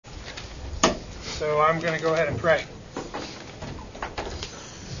So I'm going to go ahead and pray.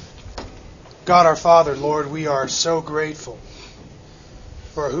 God our Father, Lord, we are so grateful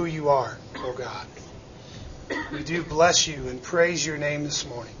for who you are, oh God. We do bless you and praise your name this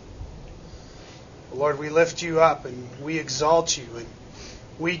morning. Lord, we lift you up and we exalt you and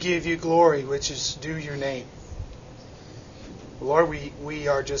we give you glory, which is due your name. Lord, we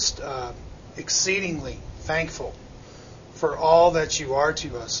are just exceedingly thankful for all that you are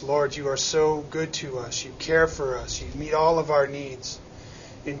to us. Lord, you are so good to us. You care for us. You meet all of our needs.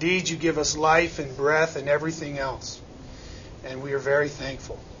 Indeed, you give us life and breath and everything else. And we are very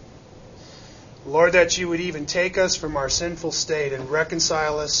thankful. Lord, that you would even take us from our sinful state and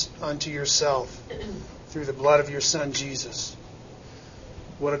reconcile us unto yourself through the blood of your Son, Jesus.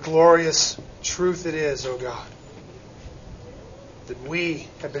 What a glorious truth it is, O God, that we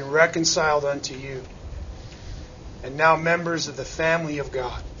have been reconciled unto you and now members of the family of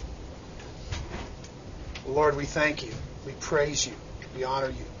God. Lord, we thank you. We praise you. We honor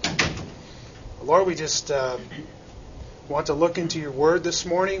you. Lord, we just want to look into your word this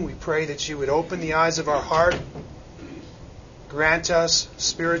morning. We pray that you would open the eyes of our heart, grant us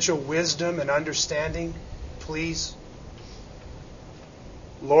spiritual wisdom and understanding, please.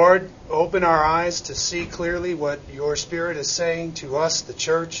 Lord, open our eyes to see clearly what your Spirit is saying to us, the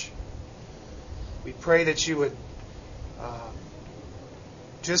church. We pray that you would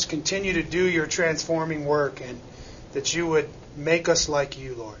just continue to do your transforming work and that you would make us like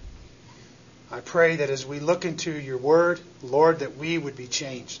you, Lord. I pray that as we look into your word, Lord, that we would be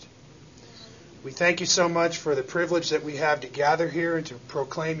changed. We thank you so much for the privilege that we have to gather here and to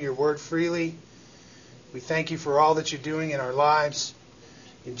proclaim your word freely. We thank you for all that you're doing in our lives.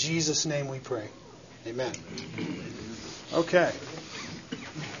 In Jesus' name we pray. Amen. Okay.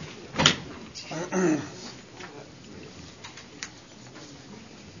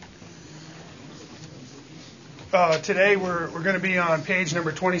 Today we're going to be on page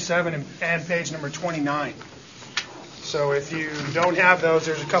number 27 and page number 29. So if you don't have those,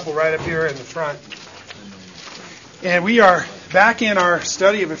 there's a couple right up here in the front. And we are back in our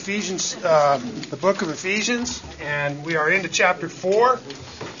study of Ephesians, the book of Ephesians, and we are into chapter 4.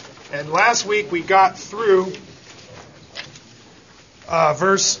 And last week we got through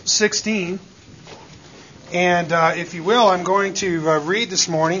verse 16. And if you will, I'm going to read this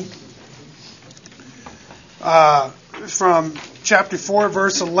morning from chapter 4,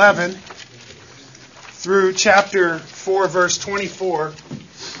 verse 11 through chapter 4, verse 24,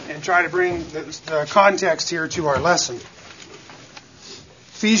 and try to bring the context here to our lesson.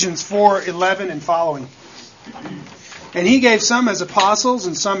 Ephesians 4:11 and following. And he gave some as apostles,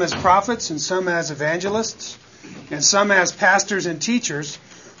 and some as prophets, and some as evangelists, and some as pastors and teachers,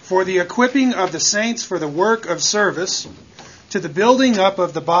 for the equipping of the saints for the work of service, to the building up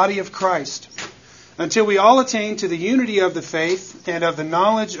of the body of Christ, until we all attain to the unity of the faith and of the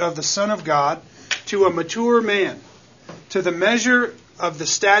knowledge of the Son of God, to a mature man, to the measure of the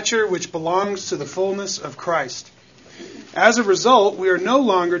stature which belongs to the fullness of Christ. As a result, we are no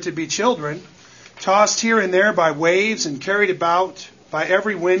longer to be children, tossed here and there by waves and carried about by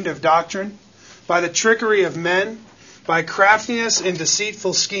every wind of doctrine, by the trickery of men, by craftiness and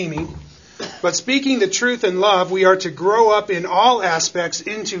deceitful scheming. But speaking the truth in love, we are to grow up in all aspects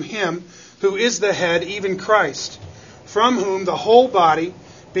into Him who is the head, even Christ, from whom the whole body,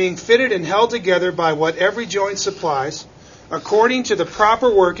 being fitted and held together by what every joint supplies, according to the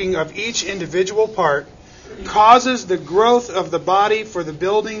proper working of each individual part, causes the growth of the body for the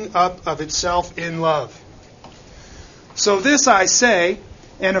building up of itself in love. So this I say,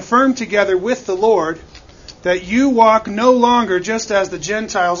 and affirm together with the Lord, that you walk no longer just as the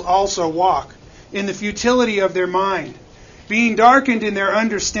Gentiles also walk, in the futility of their mind, being darkened in their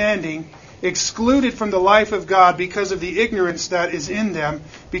understanding, excluded from the life of God because of the ignorance that is in them,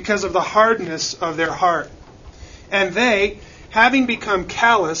 because of the hardness of their heart. And they, having become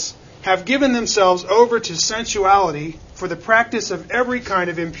callous, have given themselves over to sensuality for the practice of every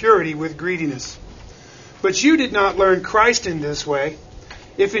kind of impurity with greediness. But you did not learn Christ in this way,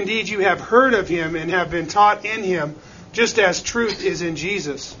 if indeed you have heard of Him and have been taught in Him, just as truth is in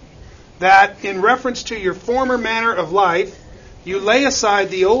Jesus, that in reference to your former manner of life, you lay aside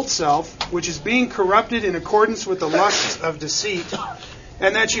the old self, which is being corrupted in accordance with the lusts of deceit,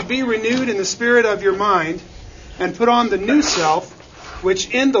 and that you be renewed in the spirit of your mind, and put on the new self, which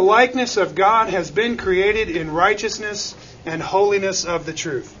in the likeness of God has been created in righteousness and holiness of the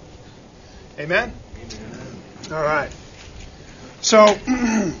truth. Amen? Amen. All right. So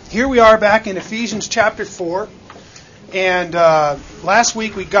here we are back in Ephesians chapter 4. And last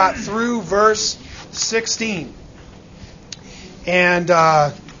week we got through verse 16. And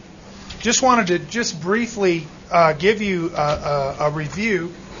just wanted to just briefly give you a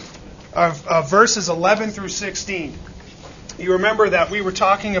review of verses 11 through 16. You remember that we were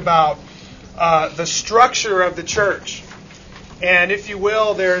talking about the structure of the church. And if you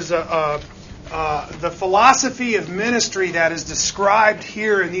will, there's the philosophy of ministry that is described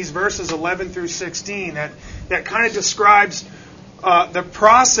here in these verses 11 through 16 that kind of describes the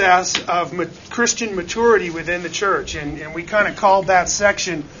process of Christian maturity within the church. And we kind of called that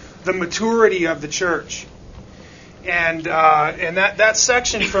section the maturity of the church. And that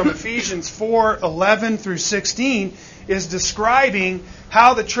section from Ephesians 4:11 through 16 is describing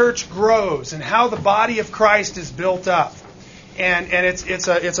how the church grows and how the body of Christ is built up. And it's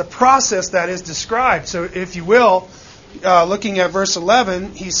a process that is described. So if you will, looking at verse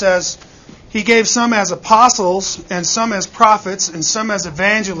 11, he says, He gave some as apostles, and some as prophets, and some as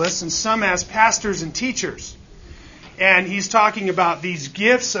evangelists, and some as pastors and teachers. And he's talking about these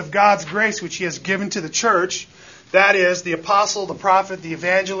gifts of God's grace which He has given to the church. That is, the apostle, the prophet, the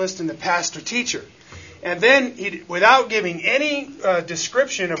evangelist, and the pastor-teacher. And then, without giving any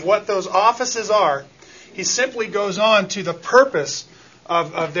description of what those offices are, he simply goes on to the purpose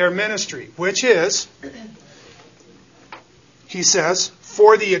of their ministry, which is, he says,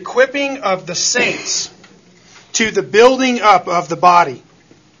 for the equipping of the saints to the building up of the body.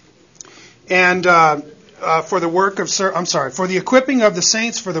 And for the equipping of the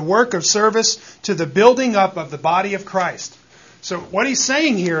saints for the work of service to the building up of the body of Christ. So what he's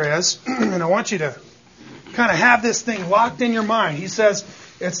saying here is, and I want you to kind of have this thing locked in your mind. He says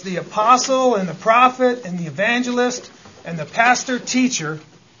it's the apostle and the prophet and the evangelist and the pastor-teacher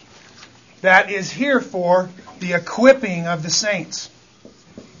that is here for the equipping of the saints.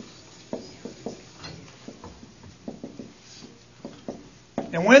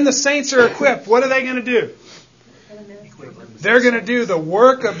 And when the saints are equipped, what are they going to do? They're going to do the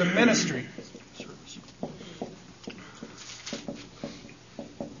work of the ministry.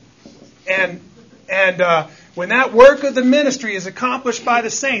 And when that work of the ministry is accomplished by the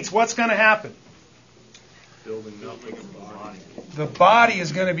saints, what's going to happen? Building up of the body. The body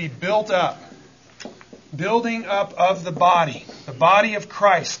is going to be built up. Building up of the body of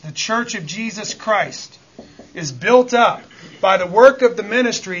Christ, the church of Jesus Christ, is built up by the work of the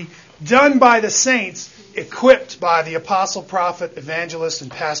ministry done by the saints, equipped by the apostle, prophet, evangelist,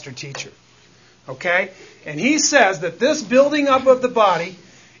 and pastor-teacher. Okay? And he says that this building up of the body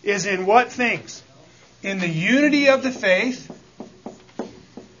is in what things? In the unity of the faith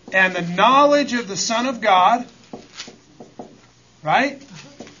and the knowledge of the Son of God. Right?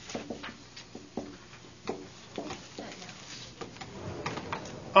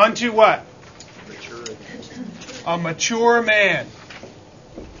 Unto what? Maturity. A mature man.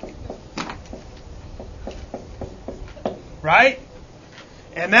 Right?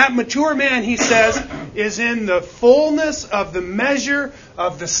 And that mature man, he says, is in the fullness of the measure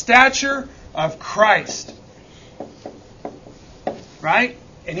of the stature of Christ. Right?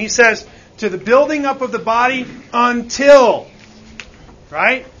 And he says, to the building up of the body until.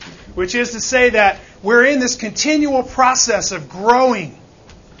 Right? Which is to say that we're in this continual process of growing.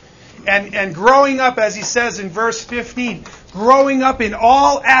 And growing up, as he says in verse 15, growing up in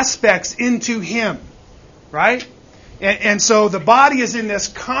all aspects into Him. Right? And so the body is in this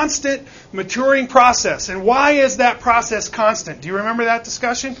constant maturing process. And why is that process constant? Do you remember that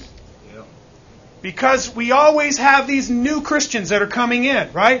discussion? Yeah. Because we always have these new Christians that are coming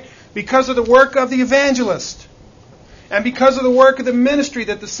in, right? Because of the work of the evangelist. And because of the work of the ministry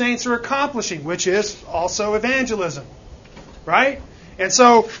that the saints are accomplishing, which is also evangelism. Right? And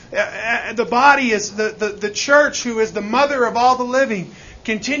so the body is the church, who is the mother of all the living,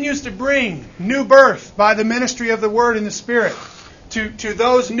 continues to bring new birth by the ministry of the Word and the Spirit to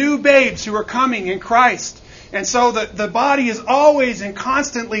those new babes who are coming in Christ. And so the body is always and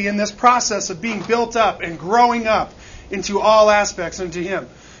constantly in this process of being built up and growing up into all aspects unto Him.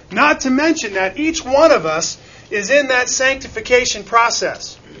 Not to mention that each one of us is in that sanctification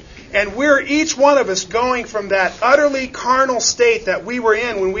process. And we're each one of us going from that utterly carnal state that we were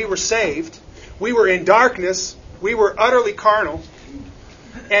in when we were saved. We were in darkness. We were utterly carnal.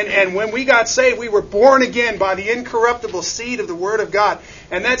 And when we got saved, we were born again by the incorruptible seed of the Word of God.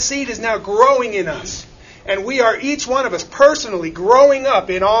 And that seed is now growing in us. And we are, each one of us, personally growing up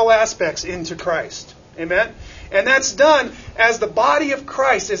in all aspects into Christ. Amen? And that's done as the body of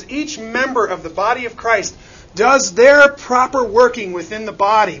Christ, as each member of the body of Christ does their proper working within the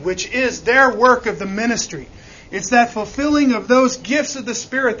body, which is their work of the ministry. It's that fulfilling of those gifts of the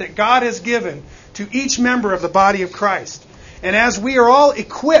Spirit that God has given to each member of the body of Christ. And as we are all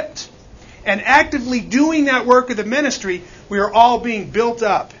equipped and actively doing that work of the ministry, we are all being built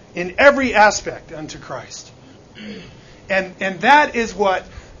up in every aspect unto Christ. And that is what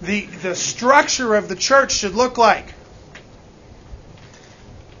the structure of the church should look like.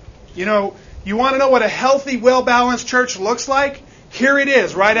 You know, you want to know what a healthy, well-balanced church looks like? Here it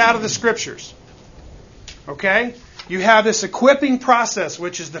is, right out of the Scriptures. Okay? You have this equipping process,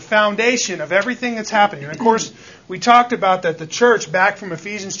 which is the foundation of everything that's happening. And of course, we talked about that the church, back from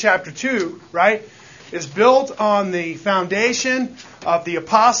Ephesians chapter 2, right, is built on the foundation of the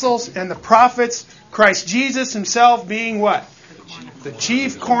apostles and the prophets, Christ Jesus himself being what? The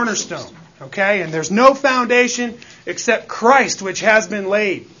chief cornerstone. Okay? And there's no foundation except Christ, which has been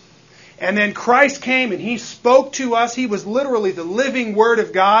laid. And then Christ came and He spoke to us. He was literally the living Word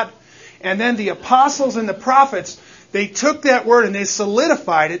of God. And then the apostles and the prophets, they took that Word and they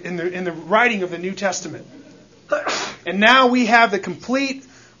solidified it in the writing of the New Testament. And now we have the complete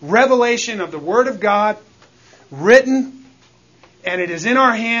revelation of the Word of God written, and it is in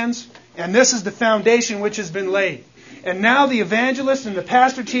our hands, and this is the foundation which has been laid. And now the evangelist and the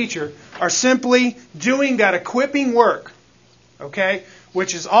pastor-teacher are simply doing that equipping work, okay,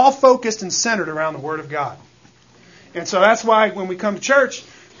 which is all focused and centered around the Word of God. And so that's why when we come to church,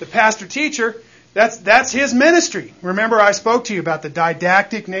 the pastor-teacher, that's his ministry. Remember I spoke to you about the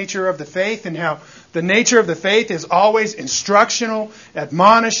didactic nature of the faith and how the nature of the faith is always instructional,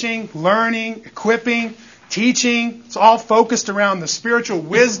 admonishing, learning, equipping, teaching. It's all focused around the spiritual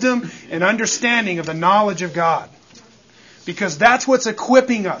wisdom and understanding of the knowledge of God. Because that's what's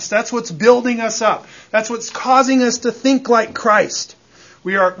equipping us. That's what's building us up. That's what's causing us to think like Christ.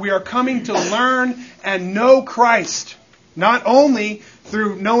 We are coming to learn and know Christ. Not only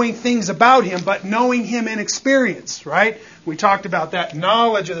through knowing things about Him, but knowing Him in experience, right? We talked about that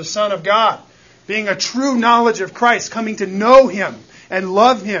knowledge of the Son of God. Being a true knowledge of Christ. Coming to know Him and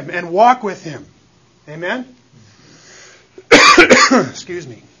love Him and walk with Him. Amen? Excuse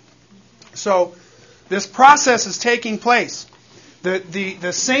me. So, this process is taking place.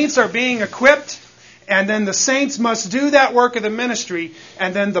 The saints are being equipped, and then the saints must do that work of the ministry,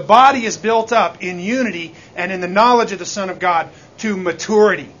 and then the body is built up in unity and in the knowledge of the Son of God to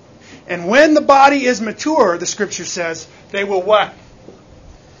maturity. And when the body is mature, the Scripture says, they will what?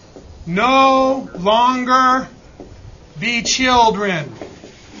 No longer be children.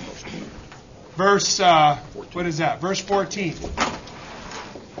 Verse 14.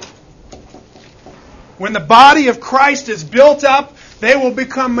 When the body of Christ is built up, they will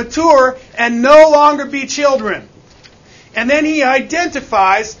become mature and no longer be children. And then he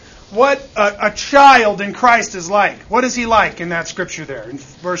identifies what a child in Christ is like. What is he like in that scripture there in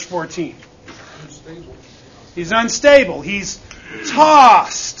verse 14? Unstable. He's unstable. He's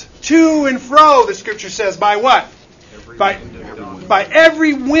tossed to and fro, the scripture says, by what? By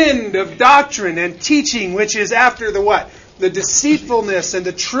every wind of doctrine and teaching, which is after the what? The deceitfulness and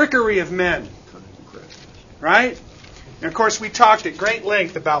the trickery of men. Right? And of course we talked at great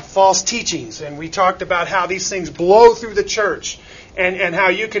length about false teachings, and we talked about how these things blow through the church, and how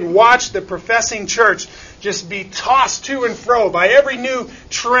you can watch the professing church just be tossed to and fro by every new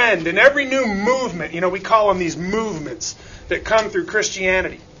trend and every new movement. You know, we call them these movements that come through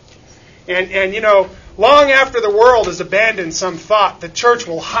Christianity. And you know, long after the world has abandoned some thought, the church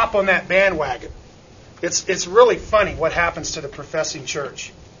will hop on that bandwagon. It's really funny what happens to the professing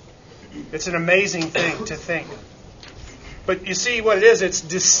church. It's an amazing thing to think. But you see what it is? It's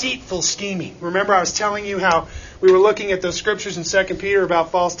deceitful scheming. Remember I was telling you how we were looking at those scriptures in 2 Peter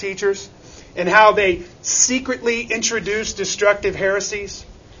about false teachers and how they secretly introduce destructive heresies?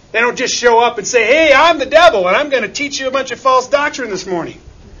 They don't just show up and say, hey, I'm the devil and I'm going to teach you a bunch of false doctrine this morning.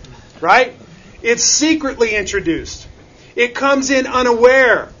 Right? It's secretly introduced. It comes in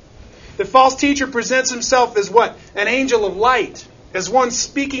unaware. The false teacher presents himself as what? An angel of light. As one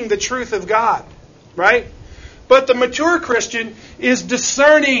speaking the truth of God. Right? But the mature Christian is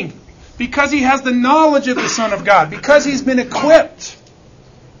discerning because he has the knowledge of the Son of God. Because he's been equipped.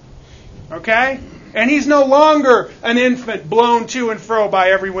 Okay? And he's no longer an infant blown to and fro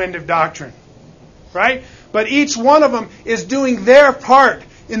by every wind of doctrine. Right? But each one of them is doing their part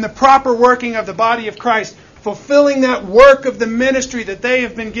in the proper working of the body of Christ, fulfilling that work of the ministry that they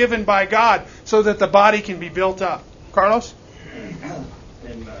have been given by God so that the body can be built up. Carlos?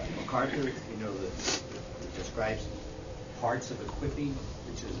 And MacArthur, describes parts of equipping,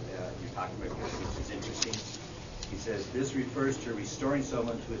 which is, you're talking about equipping, which is interesting. He says, this refers to restoring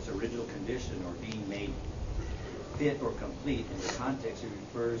someone to its original condition or being made fit or complete. In the context, it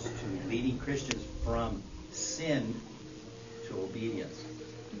refers to leading Christians from sin to obedience.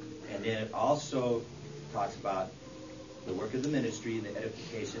 And then it also talks about the work of the ministry and the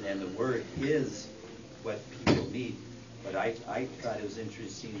edification, and the Word is what people need. But I thought it was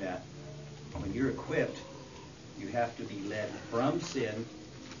interesting that when you're equipped, you have to be led from sin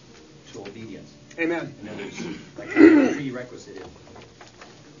to obedience. Amen. In other words, like a prerequisite.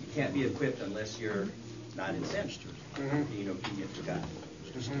 You can't be equipped unless you're not in sin, being obedient to God.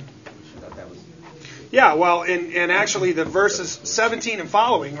 I thought that was... Yeah, well, and actually the verses 17 and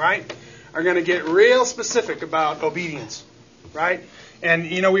following, right, are going to get real specific about obedience, right? And,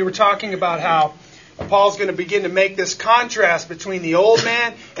 we were talking about how Paul's going to begin to make this contrast between the old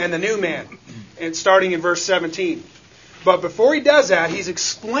man and the new man, and starting in verse 17. But before he does that, he's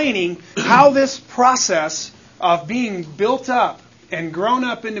explaining how this process of being built up and grown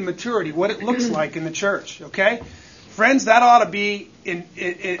up into maturity, what it looks like in the church, okay? Friends, that ought to be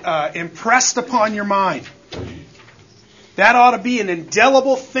impressed upon your mind. That ought to be an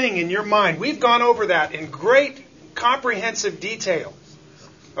indelible thing in your mind. We've gone over that in great comprehensive detail.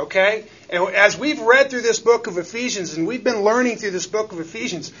 Okay? And as we've read through this book of Ephesians, and we've been learning through this book of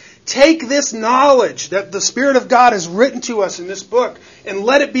Ephesians, take this knowledge that the Spirit of God has written to us in this book and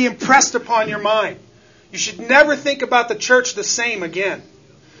let it be impressed upon your mind. You should never think about the church the same again.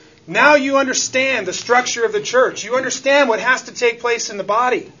 Now you understand the structure of the church. You understand what has to take place in the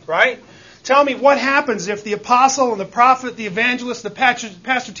body, right? Tell me what happens if the apostle and the prophet, the evangelist, the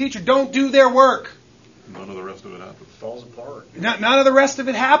pastor teacher don't do their work. None of the rest of it happens. It falls apart. None of the rest of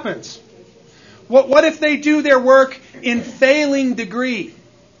it happens. What if they do their work in failing degree?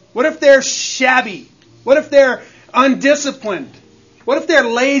 What if they're shabby? What if they're undisciplined? What if they're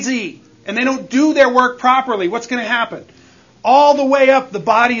lazy and they don't do their work properly? What's going to happen? All the way up, the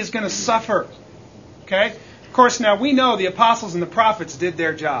body is going to suffer. Okay? Of course, now we know the apostles and the prophets did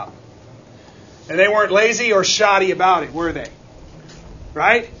their job. And they weren't lazy or shoddy about it, were they?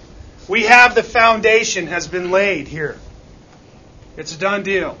 Right? We have the foundation has been laid here. It's a done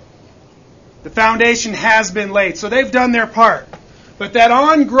deal. The foundation has been laid. So they've done their part. But that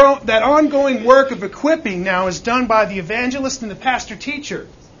ongoing work of equipping now is done by the evangelist and the pastor teacher.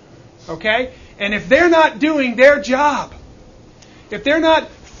 Okay? And if they're not doing their job, if they're not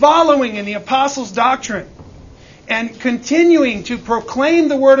following in the apostles' doctrine and continuing to proclaim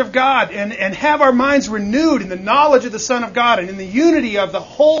the Word of God and have our minds renewed in the knowledge of the Son of God and in the unity of the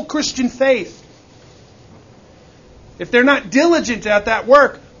whole Christian faith, if they're not diligent at that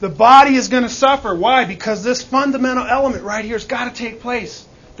work, the body is going to suffer. Why? Because this fundamental element right here has got to take place.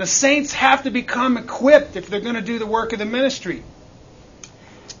 The saints have to become equipped if they're going to do the work of the ministry.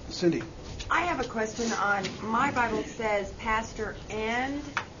 Cindy. I have a question on, my Bible says pastor and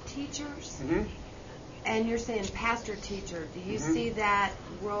teachers, and you're saying pastor teacher. Do you see that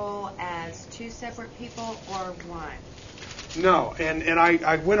role as two separate people or one? No, and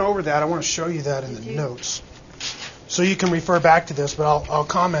I went over that. I want to show you that in the notes. So you can refer back to this, but I'll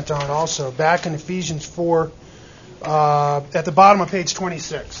comment on it also. Back in Ephesians 4, at the bottom of page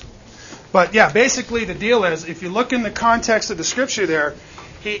 26. But yeah, basically the deal is, if you look in the context of the scripture there,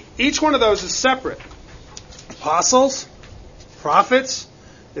 each one of those is separate. Apostles, prophets,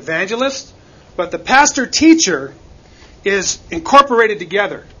 evangelists, but the pastor-teacher is incorporated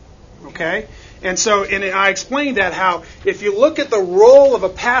together. Okay? And so I explained that how if you look at the role of a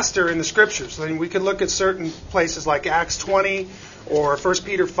pastor in the scriptures, then we could look at certain places like Acts 20 or 1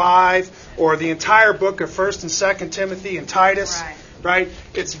 Peter 5 or the entire book of 1 and 2 Timothy and Titus. Right?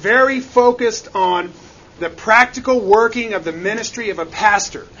 It's very focused on the practical working of the ministry of a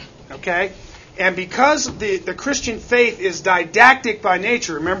pastor. Okay? And because the Christian faith is didactic by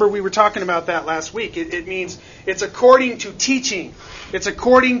nature, remember we were talking about that last week, it means it's according to teaching. It's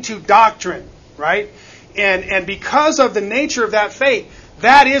according to doctrine. Right? And because of the nature of that faith,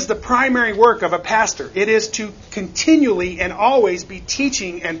 that is the primary work of a pastor. It is to continually and always be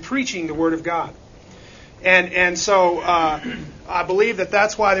teaching and preaching the Word of God. And so I believe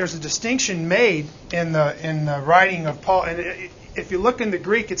that's why there's a distinction made in the writing of Paul. And if you look in the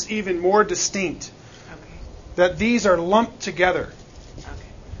Greek, it's even more distinct. Okay. That these are lumped together.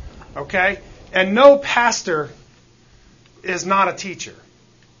 Okay? And no pastor is not a teacher.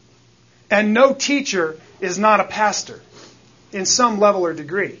 And no teacher is not a pastor in some level or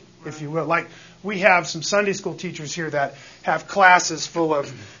degree, if you will. Like we have some Sunday school teachers here that have classes full of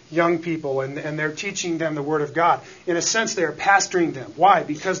young people and they're teaching them the Word of God. In a sense, they're pastoring them. Why?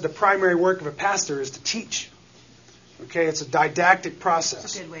 Because the primary work of a pastor is to teach. Okay, it's a didactic process.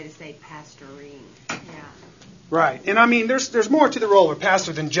 That's a good way to say pastoring. Yeah. Right. And I mean, there's more to the role of a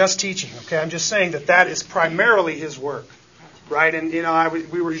pastor than just teaching. Okay, I'm just saying that is primarily his work. Right, and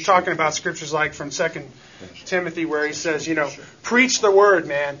we were talking about scriptures like from 2 Timothy where he says, preach the word,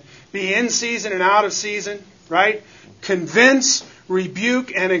 man. Be in season and out of season, right? Convince,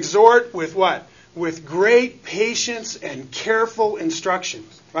 rebuke, and exhort with what? with great patience and careful instruction.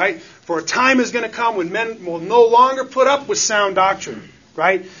 Right? For a time is going to come when men will no longer put up with sound doctrine.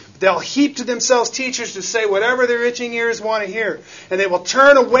 Right? They'll heap to themselves teachers to say whatever their itching ears want to hear. And they will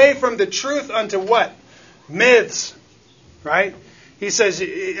turn away from the truth unto what? Myths. Right? He says,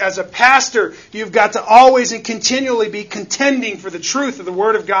 as a pastor, you've got to always and continually be contending for the truth of the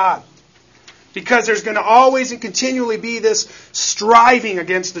Word of God. Because there's going to always and continually be this striving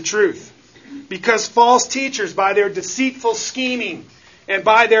against the truth. Because false teachers, by their deceitful scheming and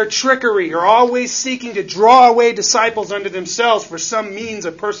by their trickery, are always seeking to draw away disciples unto themselves for some means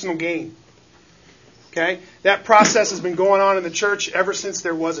of personal gain. Okay? That process has been going on in the church ever since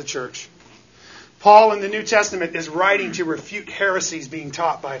there was a church. Paul in the New Testament is writing to refute heresies being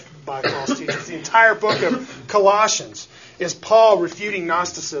taught by false teachers. The entire book of Colossians is Paul refuting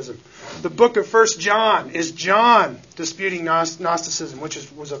Gnosticism. The book of 1 John is John disputing Gnosticism,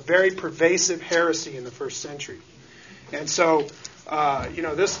 which was a very pervasive heresy in the first century. And so,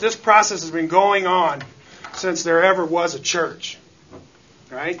 this process has been going on since there ever was a church.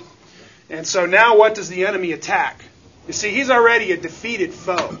 Right? And so now what does the enemy attack? You see, he's already a defeated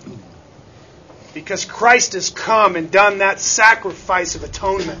foe. Because Christ has come and done that sacrifice of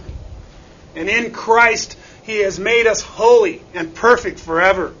atonement. And in Christ, He has made us holy and perfect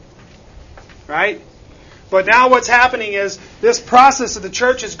forever. Right? But now what's happening is this process of the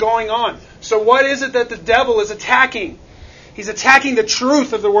church is going on. So what is it that the devil is attacking? He's attacking the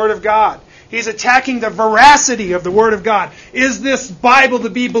truth of the Word of God. He's attacking the veracity of the Word of God. Is this Bible to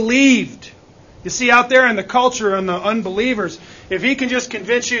be believed? You see, out there in the culture and the unbelievers, if he can just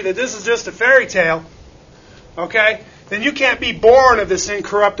convince you that this is just a fairy tale, okay, then you can't be born of this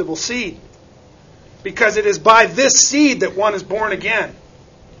incorruptible seed. Because it is by this seed that one is born again.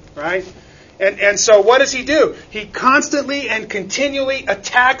 Right? And so what does he do? He constantly and continually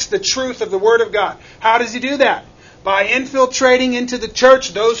attacks the truth of the Word of God. How does he do that? By infiltrating into the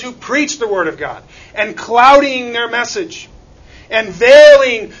church those who preach the Word of God and clouding their message and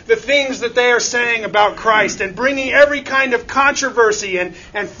veiling the things that they are saying about Christ and bringing every kind of controversy and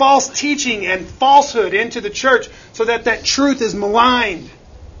false teaching and falsehood into the church so that that truth is maligned.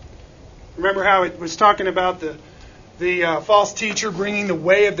 Remember how it was talking about the false teacher bringing the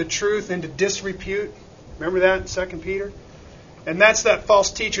way of the truth into disrepute? Remember that in 2 Peter? And that's that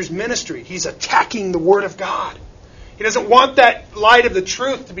false teacher's ministry. He's attacking the Word of God. He doesn't want that light of the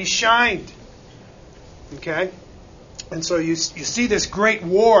truth to be shined. Okay? And so you see this great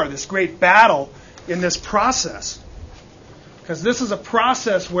war, this great battle in this process. Because this is a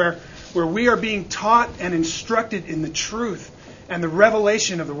process where we are being taught and instructed in the truth and the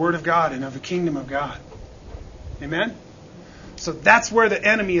revelation of the Word of God and of the kingdom of God. Amen? So that's where the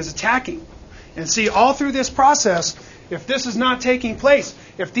enemy is attacking. And see, all through this process, if this is not taking place,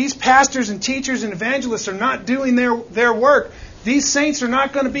 if these pastors and teachers and evangelists are not doing their work, these saints are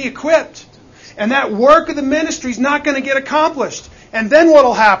not going to be equipped. And that work of the ministry is not going to get accomplished. And then what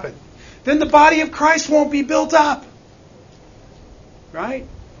will happen? Then the body of Christ won't be built up. Right?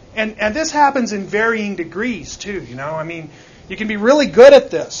 And this happens in varying degrees too. I mean, you can be really good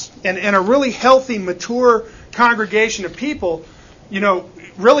at this. And a really healthy, mature congregation of people,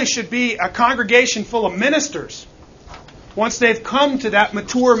 really should be a congregation full of ministers. Once they've come to that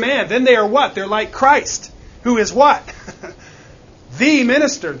mature man, then they are what? They're like Christ, who is what? The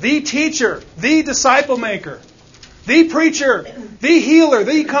minister, the teacher, the disciple maker, the preacher, the healer,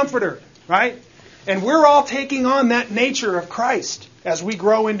 the comforter, right? And we're all taking on that nature of Christ as we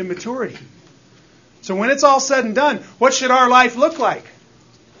grow into maturity. So when it's all said and done, what should our life look like?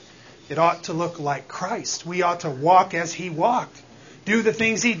 It ought to look like Christ. We ought to walk as He walked. Do the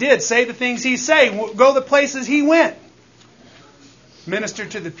things He did. Say the things He said. Go the places He went. Minister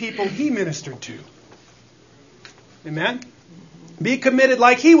to the people He ministered to. Amen? Be committed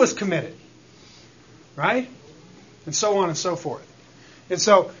like He was committed. Right? And so on and so forth. And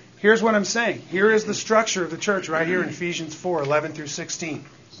so, here's what I'm saying. Here is the structure of the church right here in Ephesians 4, 11 through 16.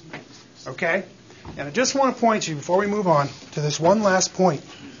 Okay? And I just want to point you, before we move on, to this one last point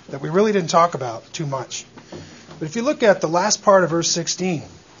that we really didn't talk about too much. But if you look at the last part of verse 16,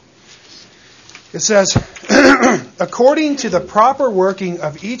 it says, according to the proper working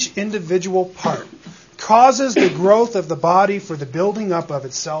of each individual part, causes the growth of the body for the building up of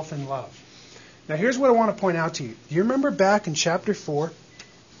itself in love. Now here's what I want to point out to you. Do you remember back in chapter 4,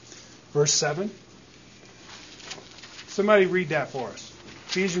 verse 7? Somebody read that for us.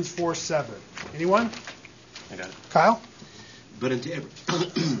 Ephesians 4, 7. Anyone? I got it. Kyle? But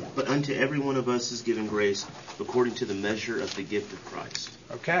unto every one of us is given grace according to the measure of the gift of Christ.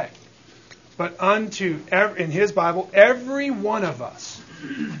 Okay. But in his Bible, every one of us.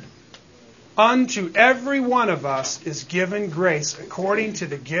 Unto every one of us is given grace according to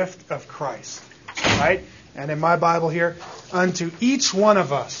the gift of Christ. Right? And in my Bible here, unto each one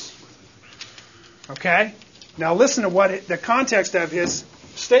of us. Okay? Now listen to what the context of his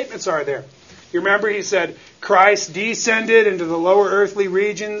statements are there. You remember he said, Christ descended into the lower earthly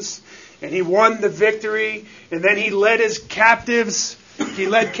regions, and he won the victory, and then he led his captives. He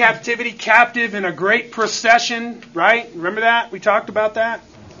led captivity captive in a great procession, right? Remember that? We talked about that.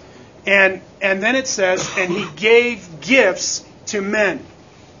 And then it says, and he gave gifts to men.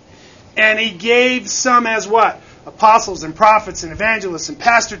 And he gave some as what? Apostles and prophets and evangelists and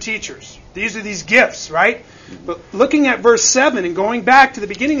pastor teachers. These are these gifts, right? But looking at verse 7 and going back to the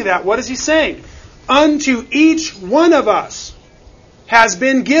beginning of that, what is he saying? Unto each one of us has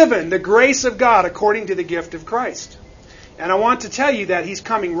been given the grace of God according to the gift of Christ. And I want to tell you that he's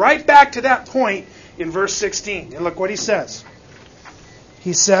coming right back to that point in verse 16. And look what he says.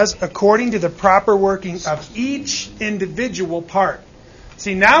 He says, according to the proper working of each individual part.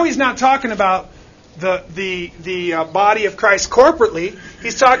 See, now he's not talking about the body of Christ corporately.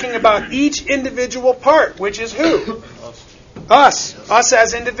 He's talking about each individual part, which is who? Us. Us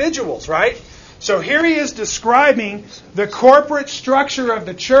as individuals, right? So here he is describing the corporate structure of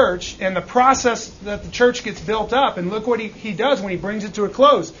the church and the process that the church gets built up. And look what he does when he brings it to a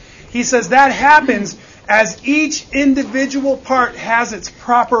close. He says that happens as each individual part has its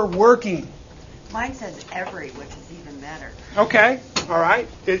proper working. Mine says every, which is even better. Okay, all right.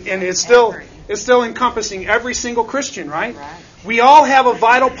 And it's still encompassing every single Christian, right? We all have a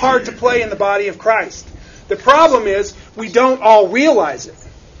vital part to play in the body of Christ. The problem is we don't all realize it.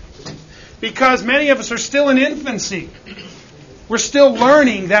 Because many of us are still in infancy. We're still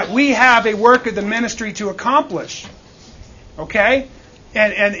learning that we have a work of the ministry to accomplish. Okay?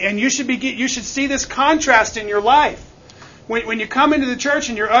 And you should see this contrast in your life. When you come into the church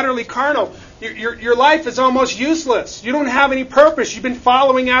and you're utterly carnal, your life is almost useless. You don't have any purpose. You've been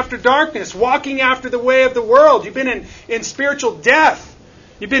following after darkness, walking after the way of the world. You've been in spiritual death.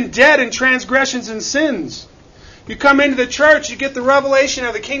 You've been dead in transgressions and sins. You come into the church, you get the revelation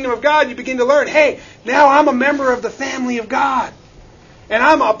of the kingdom of God, you begin to learn, hey, now I'm a member of the family of God. And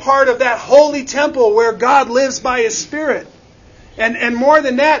I'm a part of that holy temple where God lives by His Spirit. And more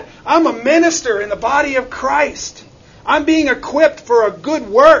than that, I'm a minister in the body of Christ. I'm being equipped for a good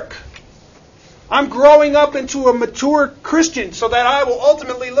work. I'm growing up into a mature Christian so that I will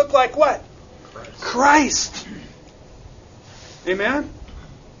ultimately look like what? Christ. Amen?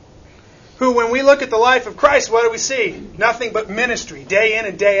 Who, when we look at the life of Christ, what do we see? Nothing but ministry, day in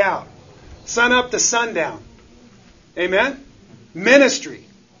and day out. Sun up to sundown. Amen? Ministry.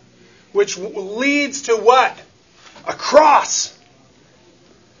 Which leads to what? A cross.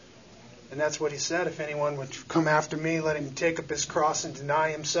 And that's what he said. If anyone would come after me, let him take up his cross and deny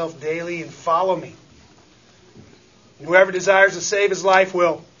himself daily and follow me. And whoever desires to save his life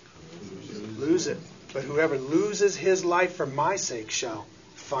will lose it. But whoever loses his life for my sake shall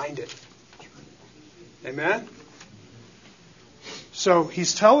find it. Amen? So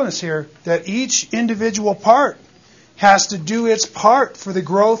he's telling us here that each individual part has to do its part for the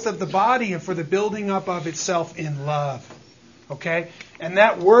growth of the body and for the building up of itself in love. Okay? And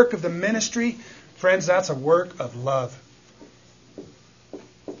that work of the ministry, friends, that's a work of love.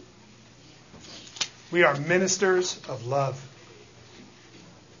 We are ministers of love.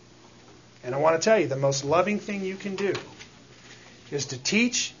 And I want to tell you, the most loving thing you can do is to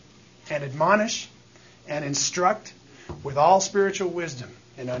teach and admonish and instruct with all spiritual wisdom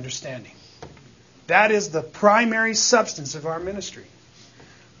and understanding. That is the primary substance of our ministry.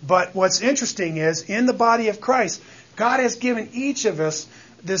 But what's interesting is, in the body of Christ, God has given each of us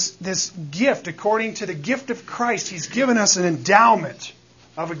this gift according to the gift of Christ. He's given us an endowment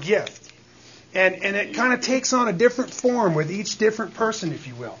of a gift. And it kind of takes on a different form with each different person, if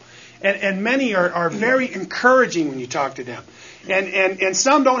you will. And many are very encouraging when you talk to them. And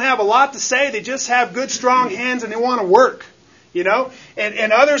some don't have a lot to say. They just have good, strong hands and they want to work. You know?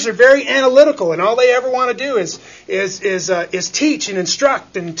 And others are very analytical, and all they ever want to do is teach and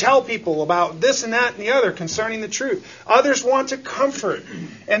instruct and tell people about this and that and the other concerning the truth. Others want to comfort,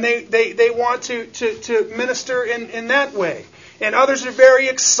 and they want to minister in that way. And others are very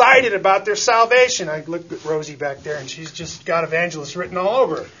excited about their salvation. I looked at Rosie back there, and she's just got evangelist written all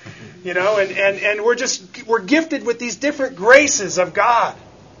over her. You know, and we're gifted with these different graces of God.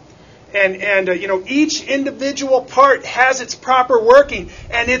 And each individual part has its proper working,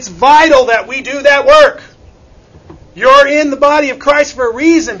 and it's vital that we do that work. You're in the body of Christ for a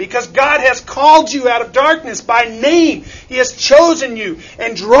reason, because God has called you out of darkness by name. He has chosen you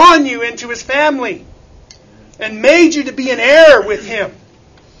and drawn you into His family and made you to be an heir with Him.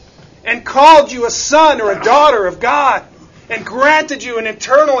 and called you a son or a daughter of God and granted you an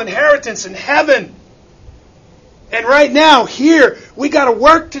eternal inheritance in heaven. And right now, here, we got a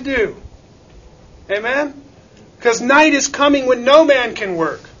work to do. Amen? Because night is coming when no man can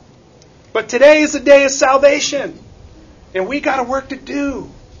work. But today is the day of salvation. And we got a work to do.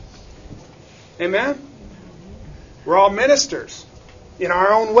 Amen? We're all ministers in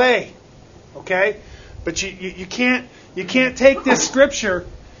our own way. Okay? But you can't take this scripture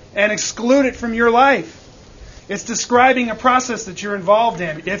and exclude it from your life. It's describing a process that you're involved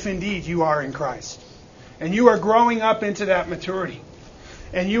in, if indeed you are in Christ. And you are growing up into that maturity.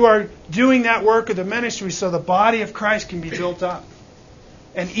 And you are doing that work of the ministry so the body of Christ can be built up.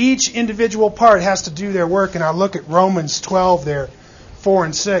 And each individual part has to do their work. And I'll look at Romans 12 there, 4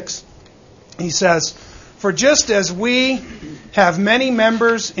 and 6. He says, "For just as we have many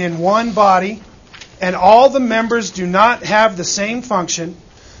members in one body, and all the members do not have the same function,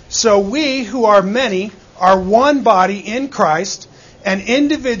 so we who are many are one body in Christ, and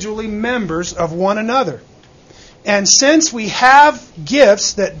individually members of one another. And since we have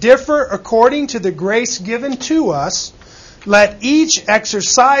gifts that differ according to the grace given to us, let each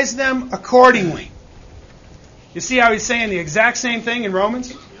exercise them accordingly." You see how he's saying the exact same thing in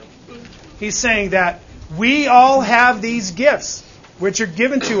Romans? He's saying that we all have these gifts, which are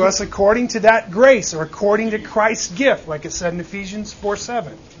given to us according to that grace, or according to Christ's gift, like it said in Ephesians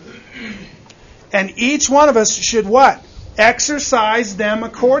 4:7. And each one of us should what? Exercise them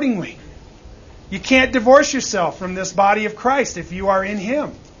accordingly. You can't divorce yourself from this body of Christ if you are in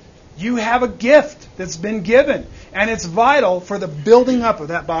Him. You have a gift that's been given, and it's vital for the building up of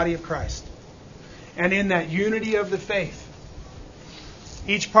that body of Christ. And in that unity of the faith,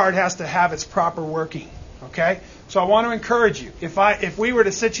 each part has to have its proper working. Okay? So I want to encourage you. If we were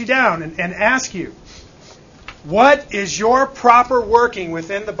to sit you down and ask you, what is your proper working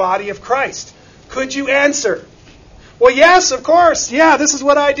within the body of Christ? Could you answer? Well, yes, of course. Yeah, this is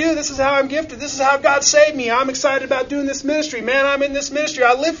what I do. This is how I'm gifted. This is how God saved me. I'm excited about doing this ministry. Man, I'm in this ministry.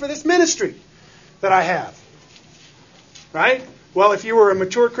 I live for this ministry that I have. Right? Well, if you were a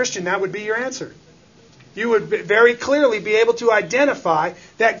mature Christian, that would be your answer. You would very clearly be able to identify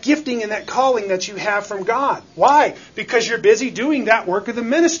that gifting and that calling that you have from God. Why? Because you're busy doing that work of the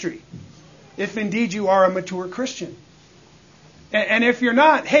ministry. If indeed you are a mature Christian. And if you're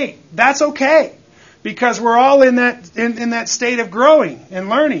not, hey, that's okay. Because we're all in that state of growing and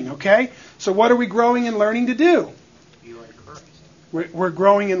learning, okay? So what are we growing and learning to do? Be like Christ. We're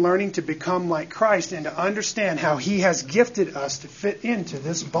growing and learning to become like Christ and to understand how He has gifted us to fit into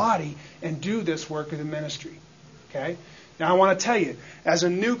this body and do this work of the ministry. Okay? Now I want to tell you, as a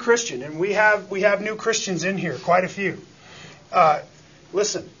new Christian, and we have new Christians in here, quite a few.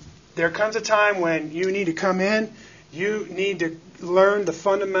 Listen, there comes a time when you need to come in. You need to learn the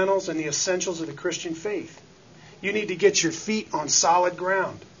fundamentals and the essentials of the Christian faith. You need to get your feet on solid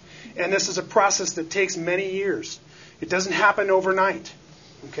ground. And this is a process that takes many years. It doesn't happen overnight.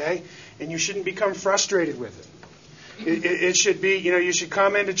 Okay? And you shouldn't become frustrated with it. It should be, you should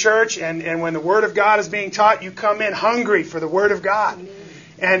come into church and when the Word of God is being taught, you come in hungry for the Word of God.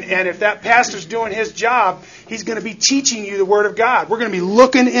 And if that pastor's doing his job, he's going to be teaching you the Word of God. We're going to be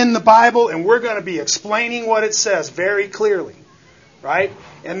looking in the Bible and we're going to be explaining what it says very clearly. Right?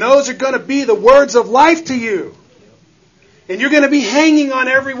 And those are going to be the words of life to you. And you're going to be hanging on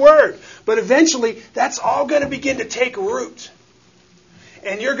every word. But eventually, that's all going to begin to take root.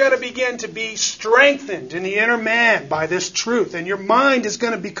 And you're going to begin to be strengthened in the inner man by this truth. And your mind is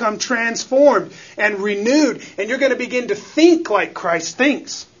going to become transformed and renewed. And you're going to begin to think like Christ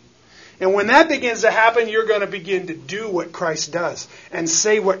thinks. And when that begins to happen, you're going to begin to do what Christ does. And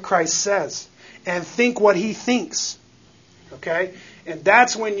say what Christ says. And think what He thinks. Okay? And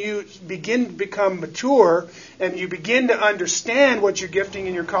that's when you begin to become mature and you begin to understand what your gifting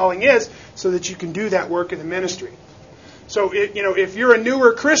and your calling is so that you can do that work in the ministry. So, if you're a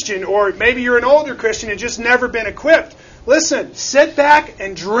newer Christian or maybe you're an older Christian and just never been equipped, listen, sit back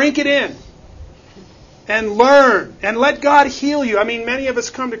and drink it in. And learn. And let God heal you. I mean, many of us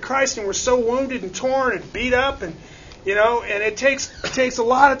come to Christ and we're so wounded and torn and beat up and it takes a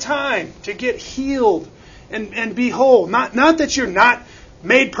lot of time to get healed and be whole. Not that you're not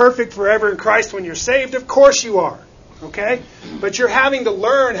made perfect forever in Christ when you're saved. Of course you are. Okay? But you're having to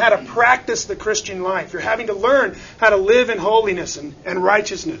learn how to practice the Christian life. You're having to learn how to live in holiness and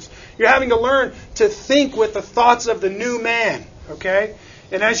righteousness. You're having to learn to think with the thoughts of the new man. Okay?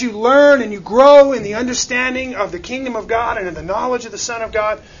 And as you learn and you grow in the understanding of the kingdom of God and in the knowledge of the Son of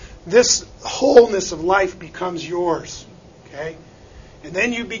God, this wholeness of life becomes yours. Okay? And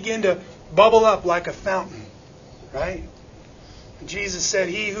then you begin to bubble up like a fountain. Right? Jesus said,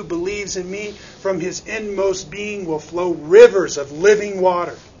 "He who believes in me, from his inmost being will flow rivers of living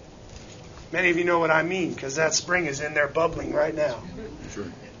water." Many of you know what I mean, because that spring is in there bubbling right now. Sure.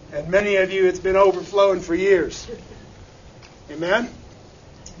 And many of you, it's been overflowing for years. Amen?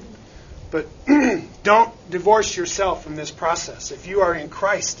 But don't divorce yourself from this process. If you are in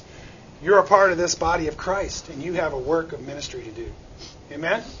Christ, you're a part of this body of Christ, and you have a work of ministry to do.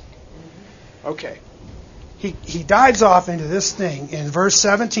 Amen? Okay. He dives off into this thing in verse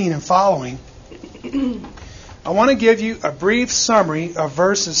 17 and following. I want to give you a brief summary of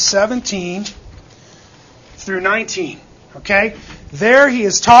verses 17 through 19. Okay? There he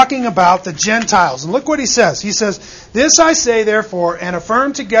is talking about the Gentiles. And look what he says. He says, "This I say, therefore, and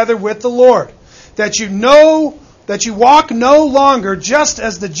affirm together with the Lord, that you walk no longer just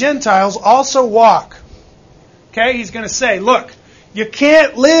as the Gentiles also walk." Okay? He's going to say, look, you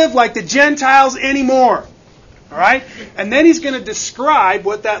can't live like the Gentiles anymore. All right? And then he's going to describe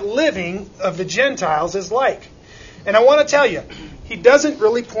what that living of the Gentiles is like. And I want to tell you, he doesn't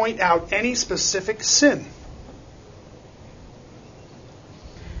really point out any specific sin.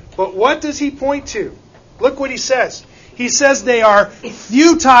 But what does he point to? Look what he says. He says they are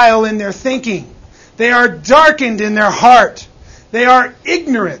futile in their thinking. They are darkened in their heart. They are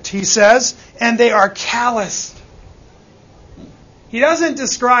ignorant, he says, and they are calloused. He doesn't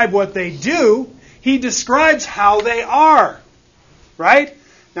describe what they do. He describes how they are. Right?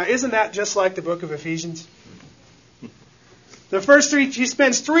 Now, isn't that just like the book of Ephesians? The first three, he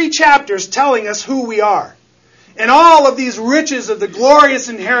spends 3 chapters telling us who we are. And all of these riches of the glorious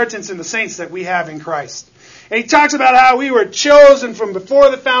inheritance in the saints that we have in Christ. And he talks about how we were chosen from before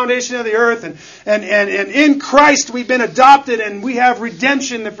the foundation of the earth. And in Christ we've been adopted and we have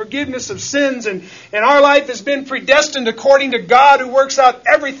redemption, the forgiveness of sins. And our life has been predestined according to God who works out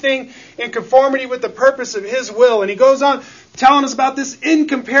everything in conformity with the purpose of His will. And he goes on telling us about this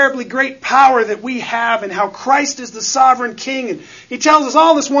incomparably great power that we have and how Christ is the sovereign King. And he tells us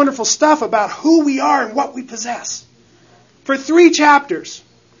all this wonderful stuff about who we are and what we possess. For 3 chapters.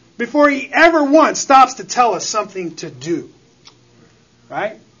 Before he ever once stops to tell us something to do.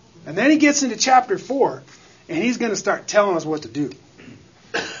 Right? And then he gets into chapter 4, and he's going to start telling us what to do.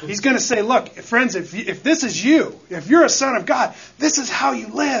 He's going to say, look, friends, if this is you, if you're a son of God, this is how you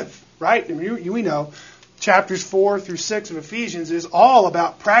live. Right? And we know chapters 4 through 6 of Ephesians is all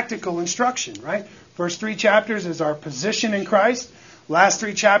about practical instruction. Right? First 3 chapters is our position in Christ. Last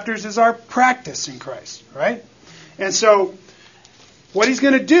 3 chapters is our practice in Christ. Right? And so what he's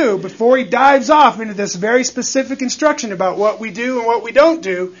going to do before he dives off into this very specific instruction about what we do and what we don't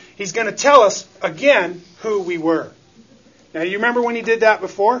do, he's going to tell us again who we were. Now, you remember when he did that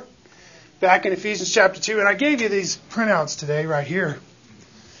before? Back in Ephesians chapter 2. And I gave you these printouts today right here.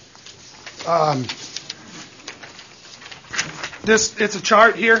 It's a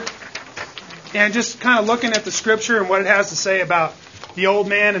chart here. And just kind of looking at the scripture and what it has to say about the old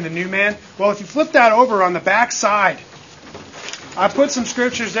man and the new man. Well, if you flip that over on the back side, I put some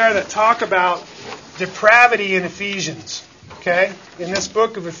scriptures there that talk about depravity in Ephesians. Okay? In this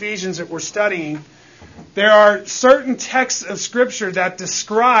book of Ephesians that we're studying, there are certain texts of Scripture that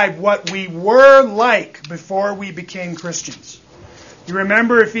describe what we were like before we became Christians. You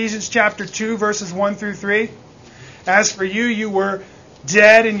remember Ephesians chapter 2, verses 1 through 3? As for you, you were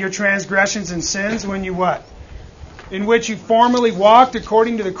dead in your transgressions and sins when you what? In which you formerly walked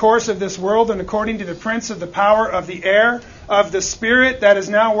according to the course of this world and according to the prince of the power of the air, of the spirit that is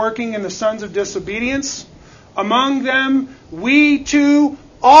now working in the sons of disobedience. Among them, we too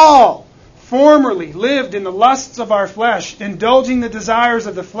all formerly lived in the lusts of our flesh, indulging the desires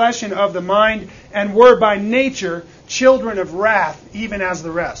of the flesh and of the mind, and were by nature children of wrath, even as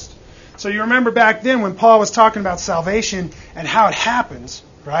the rest. So you remember back then when Paul was talking about salvation and how it happens,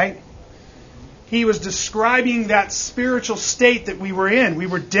 right? He was describing that spiritual state that we were in. We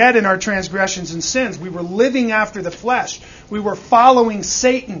were dead in our transgressions and sins. We were living after the flesh. We were following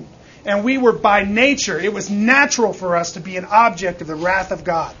Satan. And we were by nature, it was natural for us to be an object of the wrath of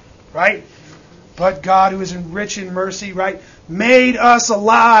God. Right? But God, who is rich in mercy, right, made us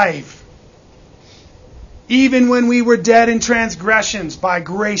alive. Even when we were dead in transgressions, by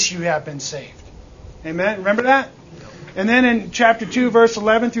grace you have been saved. Amen? Remember that? And then in chapter 2, verse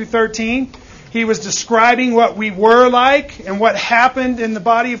 11 through 13... he was describing what we were like and what happened in the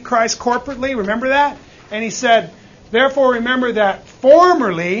body of Christ corporately. Remember that? And he said, therefore remember that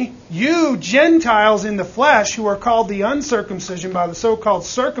formerly you Gentiles in the flesh who are called the uncircumcision by the so-called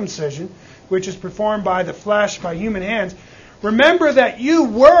circumcision, which is performed by the flesh, by human hands. Remember that you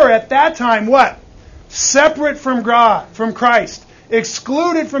were at that time what? Separate from God, from Christ,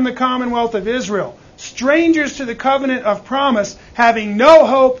 excluded from the commonwealth of Israel, strangers to the covenant of promise, having no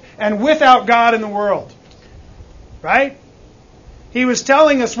hope and without God in the world. Right? He was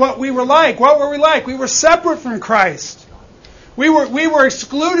telling us what we were like. What were we like? We were separate from Christ. We were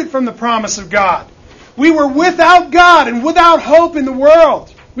excluded from the promise of God. We were without God and without hope in the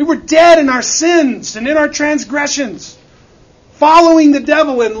world. We were dead in our sins and in our transgressions, following the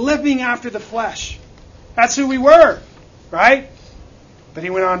devil and living after the flesh. That's who we were, right? But he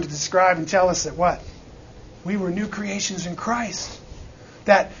went on to describe and tell us that what? We were new creations in Christ.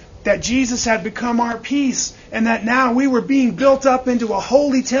 That Jesus had become our peace, and that now we were being built up into a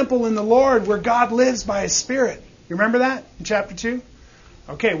holy temple in the Lord where God lives by His Spirit. You remember that in chapter 2?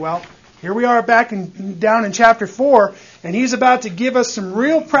 Okay, well, here we are down in chapter 4, and he's about to give us some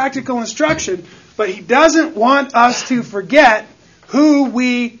real practical instruction, but he doesn't want us to forget who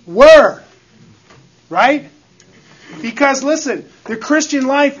we were. Right? Because listen, the Christian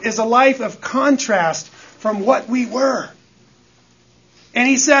life is a life of contrast from what we were. And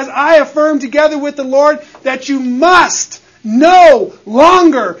he says, I affirm together with the Lord that you must no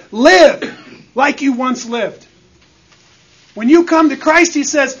longer live like you once lived. When you come to Christ, he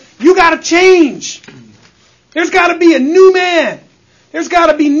says, you got to change. There's got to be a new man. There's got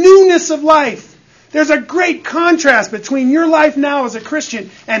to be newness of life. There's a great contrast between your life now as a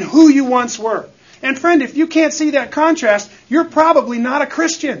Christian and who you once were. And friend, if you can't see that contrast, you're probably not a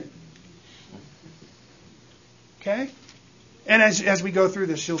Christian. Okay? And as we go through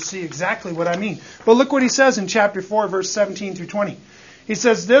this, you'll see exactly what I mean. But look what he says in chapter 4, verse 17 through 20. He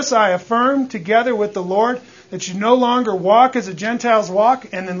says, this I affirm together with the Lord, that you no longer walk as the Gentiles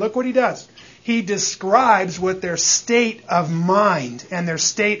walk. And then look what he does. He describes what their state of mind and their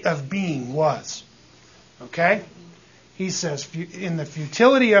state of being was. Okay? He says, in the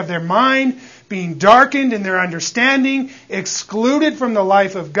futility of their mind, being darkened in their understanding, excluded from the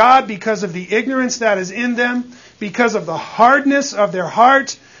life of God because of the ignorance that is in them, because of the hardness of their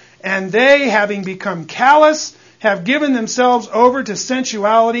heart, and they, having become callous, have given themselves over to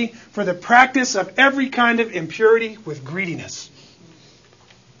sensuality for the practice of every kind of impurity with greediness.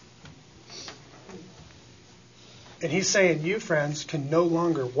 And he's saying, you friends can no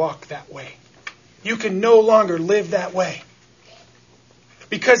longer walk that way. You can no longer live that way.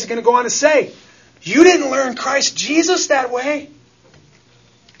 Because he's going to go on to say, you didn't learn Christ Jesus that way.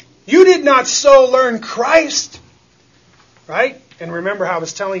 You did not so learn Christ. Right? And remember how I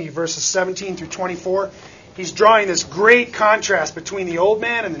was telling you, verses 17 through 24, he's drawing this great contrast between the old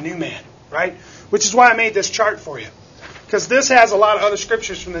man and the new man. Right? Which is why I made this chart for you. Because this has a lot of other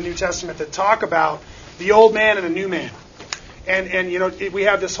scriptures from the New Testament that talk about the old man and the new man. And you know, we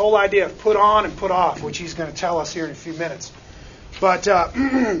have this whole idea of put on and put off, which he's going to tell us here in a few minutes. But,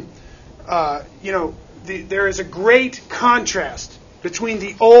 you know, there is a great contrast between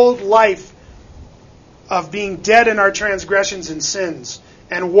the old life of being dead in our transgressions and sins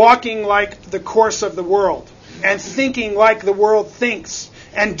and walking like the course of the world and thinking like the world thinks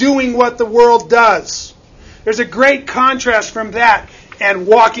and doing what the world does. There's a great contrast from that and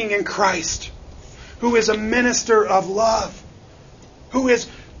walking in Christ, who is a minister of love, who is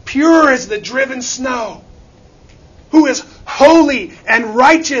pure as the driven snow, who is holy and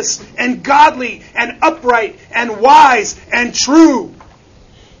righteous and godly and upright and wise and true.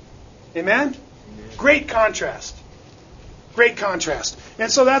 Amen? Great contrast. Great contrast. And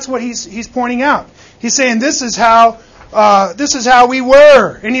so that's what he's pointing out. He's saying this is how we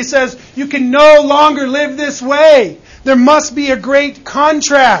were. And he says, you can no longer live this way. There must be a great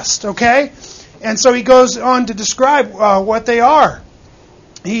contrast, okay? And so he goes on to describe what they are.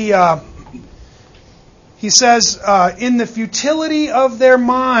 He says, in the futility of their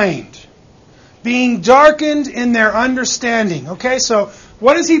mind, being darkened in their understanding. Okay, so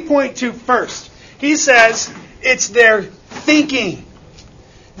what does he point to first? He says it's their thinking.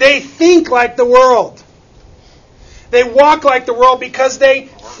 They think like the world. They walk like the world because they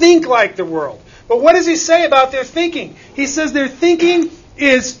think like the world. But what does he say about their thinking? He says their thinking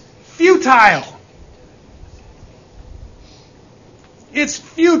is futile. It's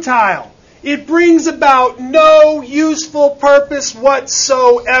futile. It brings about no useful purpose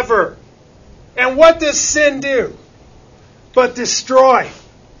whatsoever. And what does sin do? But destroy.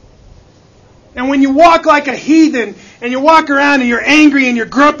 And when you walk like a heathen, and you walk around and you're angry and you're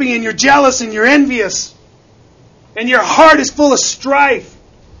grumpy and you're jealous and you're envious, and your heart is full of strife,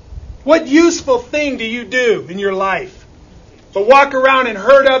 what useful thing do you do in your life? But walk around and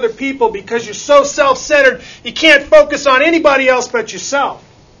hurt other people because you're so self-centered you can't focus on anybody else but yourself.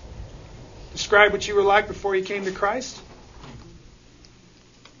 Describe what you were like before you came to Christ.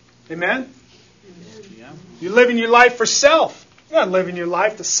 Amen? You're living your life for self. You're not living your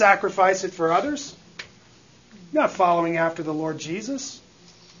life to sacrifice it for others. You're not following after the Lord Jesus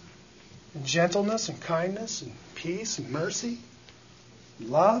in gentleness and kindness and peace and mercy,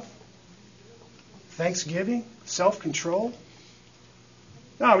 love, thanksgiving, self-control.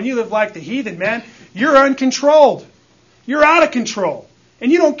 No, when you live like the heathen, man, you're uncontrolled. You're out of control.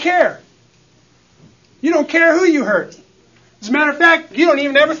 And you don't care. You don't care who you hurt. As a matter of fact, you don't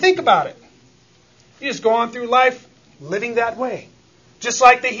even ever think about it. You just go on through life living that way. Just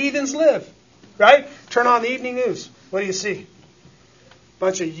like the heathens live. Right? Turn on the evening news. What do you see?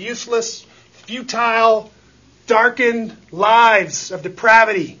 Bunch of useless, futile, darkened lives of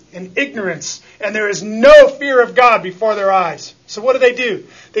depravity and ignorance. And there is no fear of God before their eyes. So what do?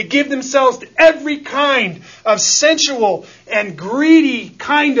 They give themselves to every kind of sensual and greedy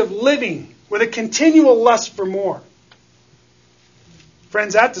kind of living with a continual lust for more.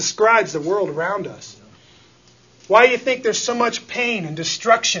 Friends, that describes the world around us. Why do you think there's so much pain and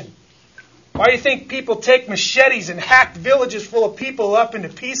destruction? Why do you think people take machetes and hack villages full of people up into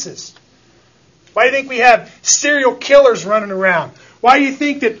pieces? Why do you think we have serial killers running around? Why do you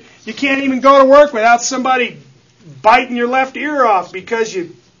think that you can't even go to work without somebody biting your left ear off because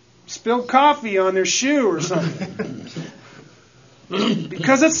you spilled coffee on their shoe or something?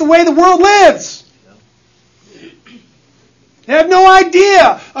 Because that's the way the world lives. They have no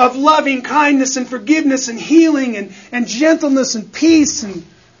idea of loving kindness and forgiveness and healing and gentleness and peace. And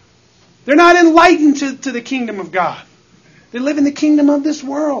they're not enlightened to the kingdom of God. They live in the kingdom of this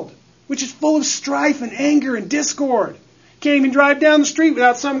world, which is full of strife and anger and discord. Can't even drive down the street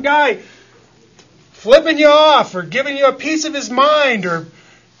without some guy flipping you off or giving you a piece of his mind or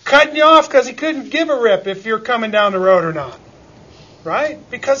cutting you off because he couldn't give a rip if you're coming down the road or not. Right?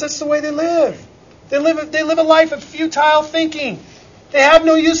 Because that's the way they live. They live a life of futile thinking. They have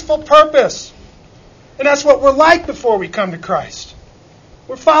no useful purpose. And that's what we're like before we come to Christ.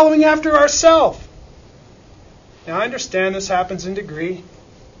 We're following after ourselves. Now, I understand this happens in degree.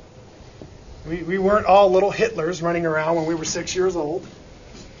 We weren't all little Hitlers running around when we were 6 years old.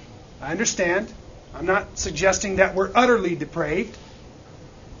 I understand. I'm not suggesting that we're utterly depraved.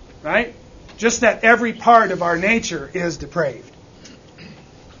 Right? Just that every part of our nature is depraved.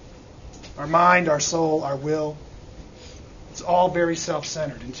 Our mind, our soul, our will. It's all very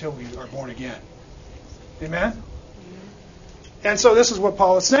self-centered until we are born again. Amen? And so this is what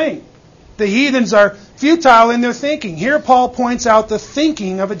Paul is saying. The heathens are futile in their thinking. Here Paul points out the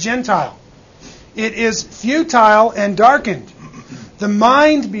thinking of a Gentile. It is futile and darkened. The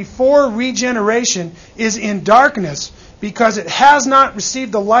mind before regeneration is in darkness because it has not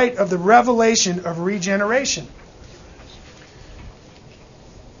received the light of the revelation of regeneration.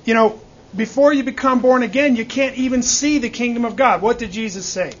 You know, before you become born again, you can't even see the kingdom of God. What did Jesus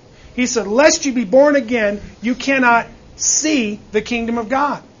say? He said, lest you be born again, you cannot see the kingdom of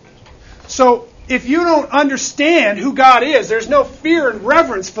God. So, if you don't understand who God is, there's no fear and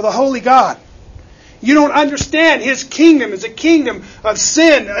reverence for the holy God. You don't understand His kingdom is a kingdom of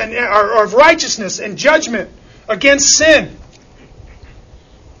sin or of righteousness and judgment against sin.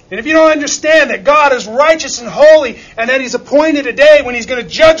 And if you don't understand that God is righteous and holy and that He's appointed a day when He's going to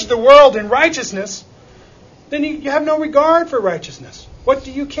judge the world in righteousness, then you have no regard for righteousness. What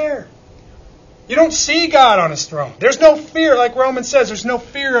do you care? You don't see God on His throne. There's no fear, like Romans says, there's no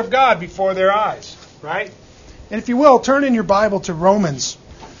fear of God before their eyes. Right? And if you will, turn in your Bible to Romans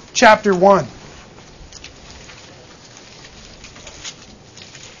chapter 1.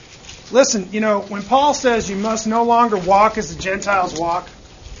 Listen, you know, when Paul says you must no longer walk as the Gentiles walk,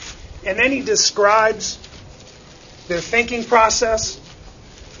 and then he describes their thinking process,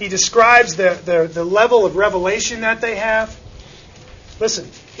 he describes the level of revelation that they have. Listen,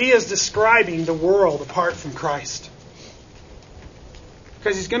 he is describing the world apart from Christ.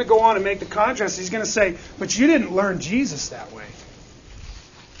 Because he's going to go on and make the contrast. He's going to say, but you didn't learn Jesus that way.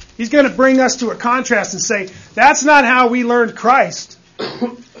 He's going to bring us to a contrast and say, that's not how we learned Christ.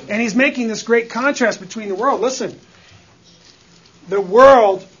 And he's making this great contrast between the world. Listen, the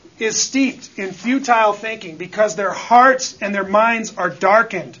world is steeped in futile thinking because their hearts and their minds are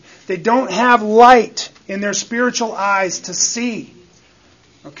darkened. They don't have light in their spiritual eyes to see.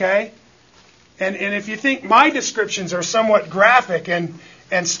 Okay? And if you think my descriptions are somewhat graphic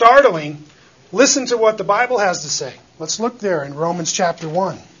and startling, listen to what the Bible has to say. Let's look there in Romans chapter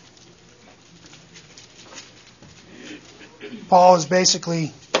 1. Paul is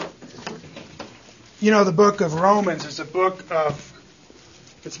basically, you know, the book of Romans is a book of,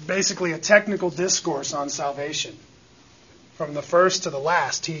 it's basically a technical discourse on salvation. From the first to the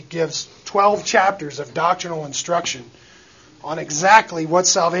last, he gives 12 chapters of doctrinal instruction on exactly what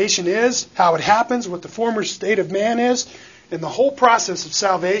salvation is, how it happens, what the former state of man is, in the whole process of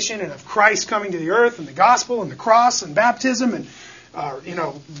salvation and of Christ coming to the earth and the gospel and the cross and baptism and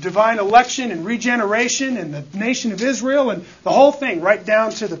divine election and regeneration and the nation of Israel and the whole thing, right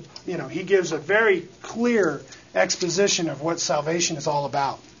down to he gives a very clear exposition of what salvation is all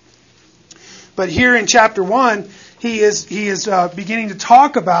about. But here in chapter 1, he is beginning to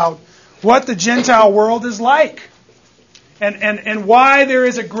talk about what the Gentile world is like and why there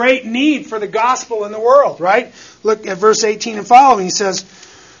is a great need for the gospel in the world, right? Look at verse 18 and following. He says,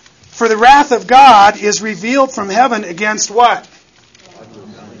 "For the wrath of God is revealed from heaven against" what?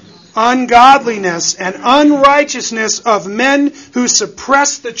 "Ungodliness and unrighteousness of men who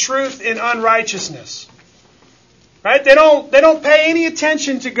suppress the truth in unrighteousness." Right? They don't pay any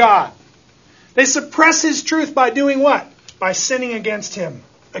attention to God. They suppress His truth by doing what? By sinning against Him.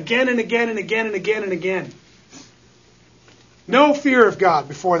 Again and again and again and again and again. No fear of God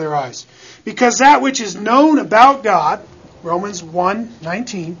before their eyes. Because that which is known about God, Romans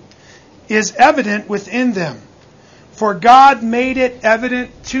 1:19, is evident within them. For God made it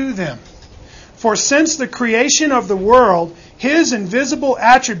evident to them. For since the creation of the world, His invisible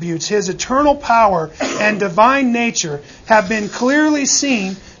attributes, His eternal power and divine nature have been clearly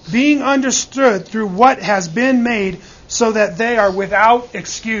seen, being understood through what has been made, so that they are without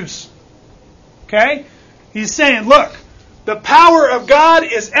excuse. Okay? He's saying, look, the power of God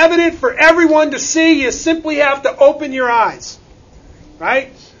is evident for everyone to see. You simply have to open your eyes.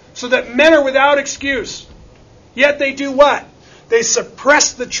 Right? So that men are without excuse. Yet they do what? They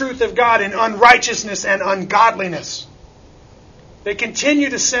suppress the truth of God in unrighteousness and ungodliness. They continue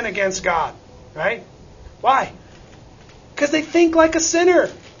to sin against God. Right? Why? Because they think like a sinner.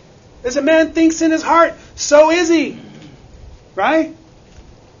 As a man thinks in his heart, so is he. Right?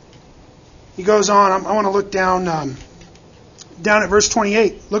 He goes on. I want to look down at verse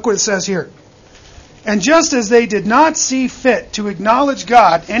 28. Look what it says here. "And just as they did not see fit to acknowledge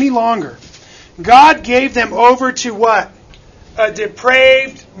God any longer, God gave them over to" what? "A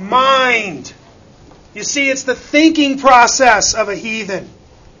depraved mind." You see, it's the thinking process of a heathen.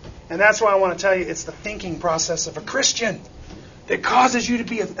 And that's why I want to tell you, it's the thinking process of a Christian that causes you to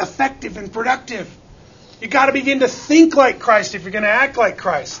be effective and productive. You've got to begin to think like Christ if you're going to act like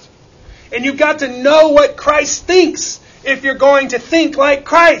Christ. And you've got to know what Christ thinks if you're going to think like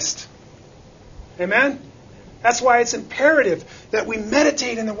Christ. Amen? That's why it's imperative that we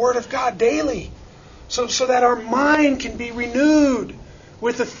meditate in the Word of God daily, so that our mind can be renewed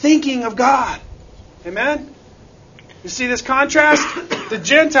with the thinking of God. Amen? You see this contrast? The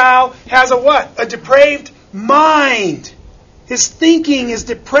Gentile has a what? A depraved mind. His thinking is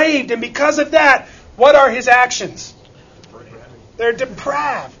depraved, and because of that, what are his actions? They're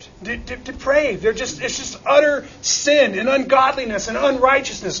depraved. Depraved. It's just utter sin and ungodliness and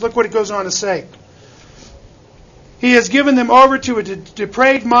unrighteousness. Look what it goes on to say. "He has given them over to a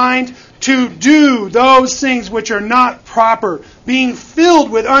depraved mind to do those things which are not proper, being filled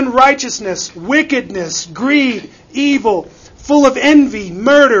with unrighteousness, wickedness, greed, evil, full of envy,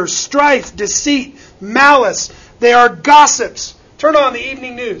 murder, strife, deceit, malice. They are gossips." Turn on the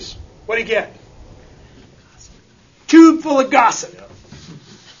evening news. What do you get? Tube full of gossip.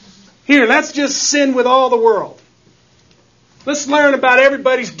 Here, let's just sin with all the world. Let's learn about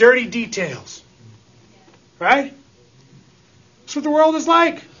everybody's dirty details. Right? That's what the world is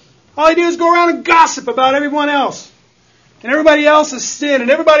like. All they do is go around and gossip about everyone else. And everybody else's sin and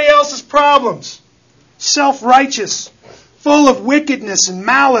everybody else's problems. Self-righteous. Full of wickedness and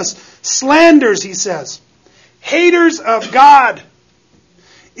malice. Slanders, he says. Haters of God.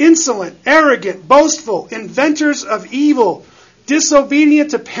 Insolent, arrogant, boastful. Inventors of evil.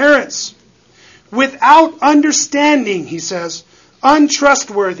 Disobedient to parents. Without understanding, he says.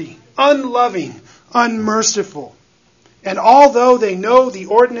 Untrustworthy. Unloving. Unmerciful. And although they know the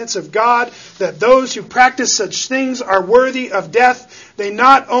ordinance of God, that those who practice such things are worthy of death, they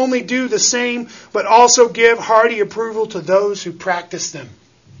not only do the same, but also give hearty approval to those who practice them.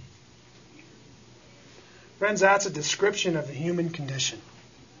 Friends, that's a description of the human condition.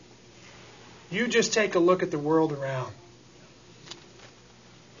 You just take a look at the world around.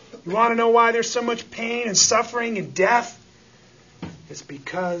 You want to know why there's so much pain and suffering and death? It's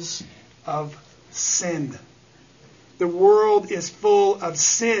because of sin. The world is full of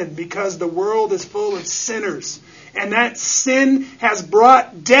sin because the world is full of sinners. And that sin has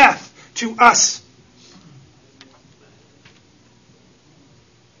brought death to us.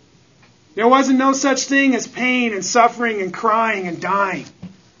 There wasn't no such thing as pain and suffering and crying and dying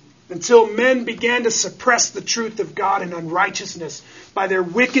until men began to suppress the truth of God in unrighteousness by their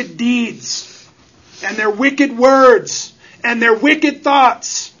wicked deeds and their wicked words and their wicked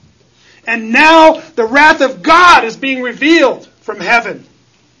thoughts. And now the wrath of God is being revealed from heaven.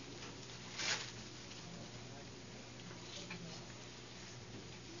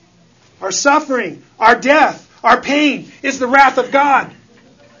 Our suffering, our death, our pain is the wrath of God.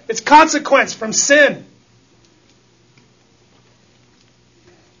 It's consequence from sin.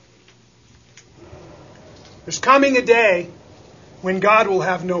 There's coming a day when God will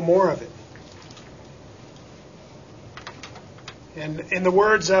have no more of it. And in the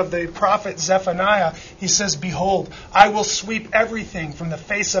words of the prophet Zephaniah, he says, "Behold, I will sweep everything from the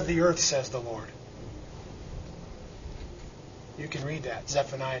face of the earth, says the Lord." You can read that.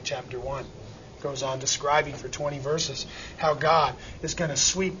 Zephaniah chapter 1 goes on describing for 20 verses how God is going to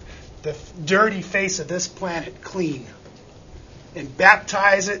sweep the dirty face of this planet clean and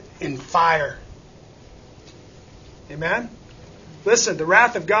baptize it in fire. Amen? Listen, the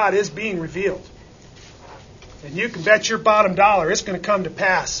wrath of God is being revealed. And you can bet your bottom dollar it's going to come to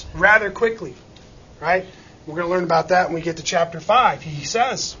pass rather quickly. Right? We're going to learn about that when we get to chapter 5. He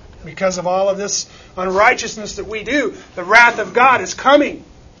says, because of all of this unrighteousness that we do, the wrath of God is coming.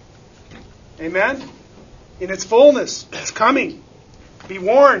 Amen? In its fullness, it's coming. Be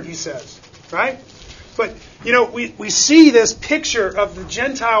warned, he says. Right? But, we see this picture of the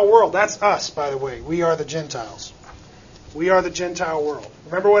Gentile world. That's us, by the way. We are the Gentiles. We are the Gentile world.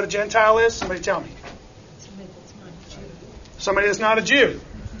 Remember what a Gentile is? Somebody tell me. Somebody that's not a Jew.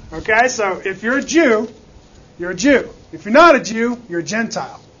 Okay, so if you're a Jew, you're a Jew. If you're not a Jew, you're a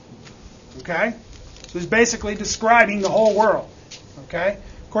Gentile. Okay? So he's basically describing the whole world. Okay?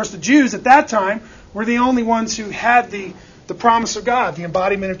 Of course, the Jews at that time were the only ones who had the promise of God, the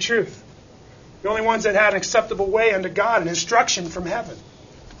embodiment of truth. The only ones that had an acceptable way unto God, an instruction from heaven.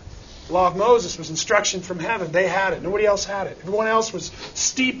 The law of Moses was instruction from heaven. They had it. Nobody else had it. Everyone else was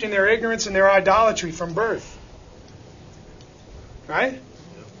steeped in their ignorance and their idolatry from birth. Right?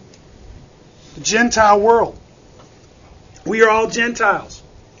 The Gentile world. We are all Gentiles.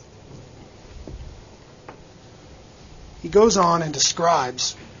 He goes on and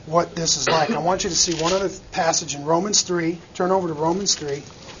describes what this is like. I want you to see one other passage in Romans 3. Turn over to Romans 3.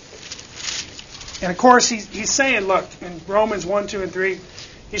 And of course, he's saying, look, in Romans 1, 2, and 3,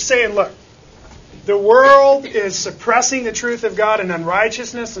 he's saying, look, the world is suppressing the truth of God in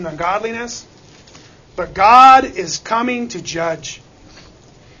unrighteousness and ungodliness, but God is coming to judge.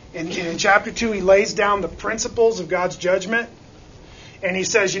 And in chapter 2, he lays down the principles of God's judgment. And he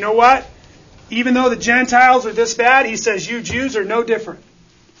says, you know what? Even though the Gentiles are this bad, he says, you Jews are no different.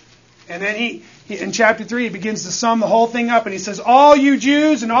 And then he in chapter 3, he begins to sum the whole thing up. And he says, all you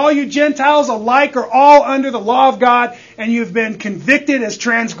Jews and all you Gentiles alike are all under the law of God, and you've been convicted as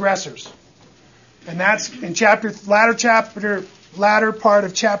transgressors. And that's in latter part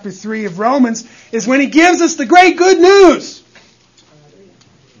of chapter 3 of Romans, is when he gives us the great good news.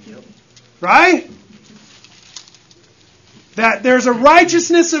 Right? That there's a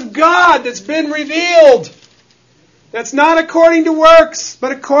righteousness of God that's been revealed. That's not according to works,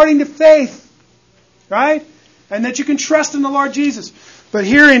 but according to faith. Right? And that you can trust in the Lord Jesus. But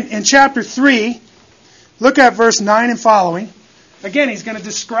here in chapter 3, look at verse 9 and following. Again, he's going to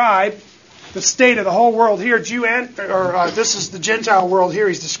describe the state of the whole world here. This is the Gentile world here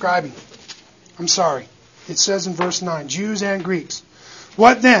he's describing. I'm sorry. It says in verse 9, Jews and Greeks.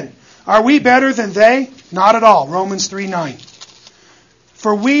 What then? Are we better than they? Not at all. Romans 3:9.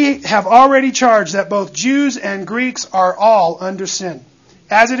 For we have already charged that both Jews and Greeks are all under sin.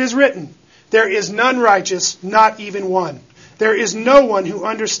 As it is written, there is none righteous, not even one. There is no one who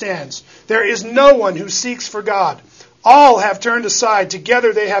understands. There is no one who seeks for God. All have turned aside.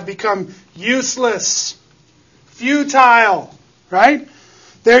 Together they have become useless, futile. Right?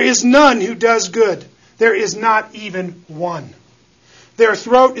 There is none who does good. There is not even one. Their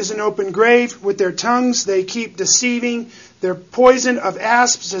throat is an open grave. With their tongues they keep deceiving. Their poison of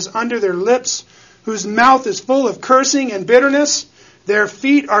asps is under their lips, whose mouth is full of cursing and bitterness. Their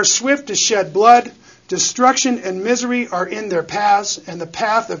feet are swift to shed blood. Destruction and misery are in their paths, and the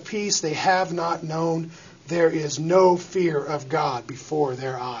path of peace they have not known. There is no fear of God before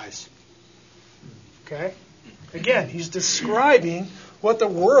their eyes. Okay? Again, he's describing what the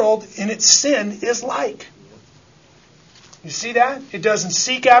world in its sin is like. You see that? It doesn't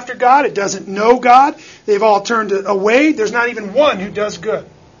seek after God. It doesn't know God. They've all turned away. There's not even one who does good.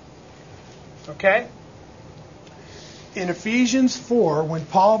 Okay? In Ephesians 4, when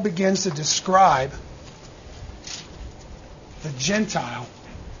Paul begins to describe the Gentile,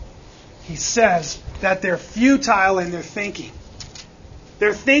 he says that they're futile in their thinking.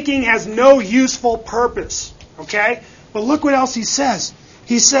 Their thinking has no useful purpose. Okay? But look what else he says.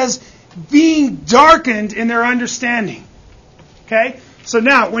 He says, being darkened in their understanding. Okay? So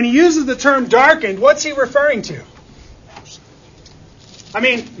now, when he uses the term darkened, what's he referring to? I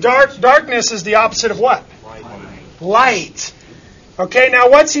mean, darkness is the opposite of what? Light. Okay, now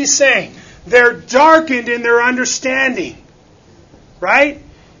what's he saying? They're darkened in their understanding. Right?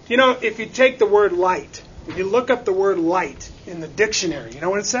 You know, if you take the word light, if you look up the word light in the dictionary, you know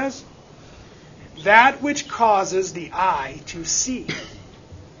what it says? That which causes the eye to see.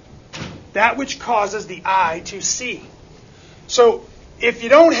 That which causes the eye to see. So, if you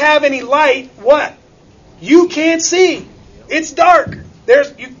don't have any light, what? You can't see. It's dark.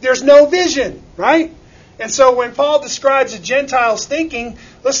 There's no vision, right? And so when Paul describes the Gentiles' thinking,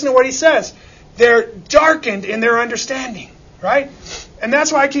 listen to what he says. They're darkened in their understanding, right? And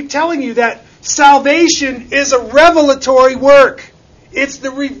that's why I keep telling you that salvation is a revelatory work. It's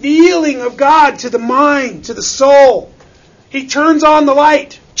the revealing of God to the mind, to the soul. He turns on the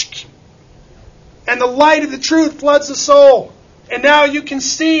light. And the light of the truth floods the soul. And now you can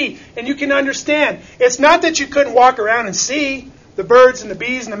see and you can understand. It's not that you couldn't walk around and see the birds and the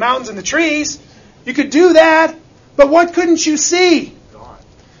bees and the mountains and the trees. You could do that. But what couldn't you see? God.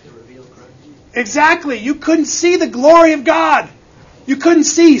 The revealed Christ. Exactly. You couldn't see the glory of God. You couldn't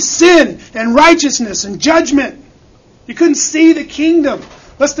see sin and righteousness and judgment. You couldn't see the kingdom.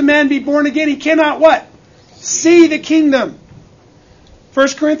 Lest the man be born again, he cannot what? See the kingdom.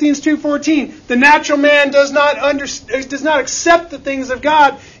 1 Corinthians 2:14. The natural man does not accept the things of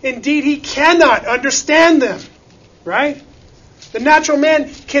God. Indeed, he cannot understand them. Right? The natural man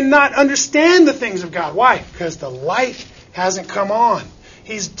cannot understand the things of God. Why? Because the light hasn't come on.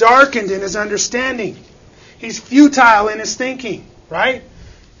 He's darkened in his understanding. He's futile in his thinking. Right?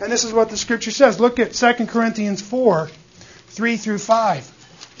 And this is what the Scripture says. Look at 2 Corinthians 4:3-5.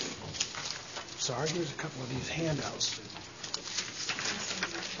 Sorry, here's a couple of these handouts.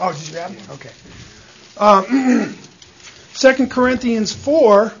 Oh, did you have them? Okay. 2 Corinthians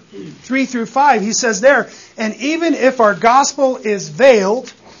 4:3-5, he says there, and even if our gospel is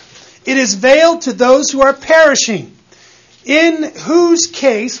veiled, it is veiled to those who are perishing, in whose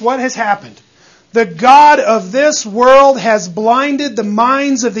case, what has happened? The God of this world has blinded the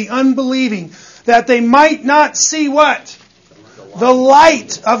minds of the unbelieving, that they might not see what? The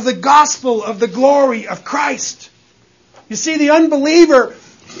light of the gospel of the glory of Christ. You see, the unbeliever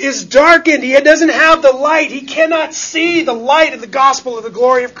is darkened. He doesn't have the light. He cannot see the light of the gospel of the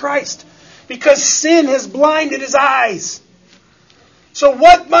glory of Christ because sin has blinded his eyes. So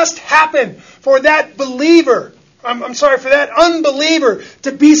what must happen for that believer, for that unbeliever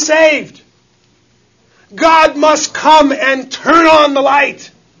to be saved? God must come and turn on the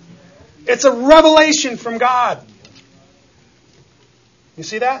light. It's a revelation from God. You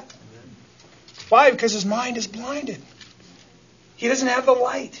see that? Why? Because his mind is blinded. He doesn't have the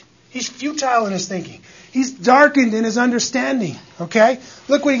light. He's futile in his thinking. He's darkened in his understanding. Okay?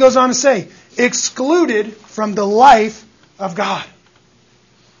 Look what he goes on to say. Excluded from the life of God.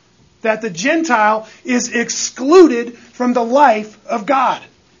 That the Gentile is excluded from the life of God.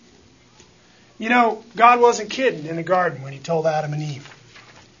 You know, God wasn't kidding in the garden when he told Adam and Eve,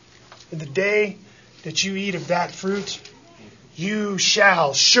 in the day that you eat of that fruit, you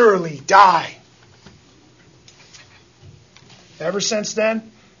shall surely die. Ever since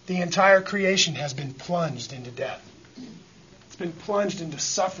then, the entire creation has been plunged into death. It's been plunged into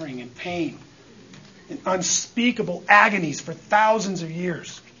suffering and pain and unspeakable agonies for thousands of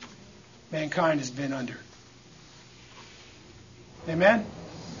years. Mankind has been under. Amen?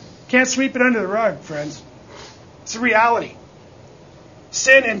 Can't sweep it under the rug, friends. It's a reality.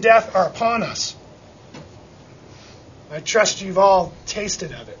 Sin and death are upon us. I trust you've all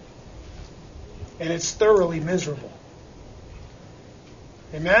tasted of it. And it's thoroughly miserable.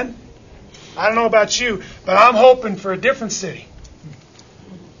 Amen? I don't know about you, but I'm hoping for a different city.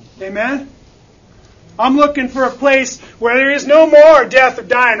 Amen? I'm looking for a place where there is no more death or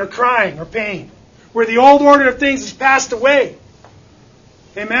dying or crying or pain. Where the old order of things has passed away.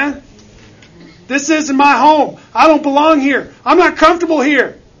 Amen? This isn't my home. I don't belong here. I'm not comfortable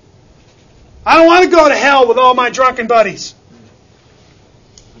here. I don't want to go to hell with all my drunken buddies.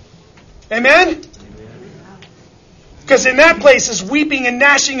 Amen? Because in that place is weeping and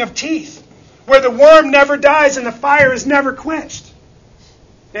gnashing of teeth, where the worm never dies and the fire is never quenched.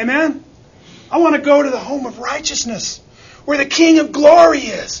 Amen? I want to go to the home of righteousness, where the King of glory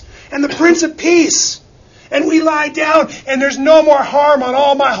is, and the Prince of peace. And we lie down, and there's no more harm on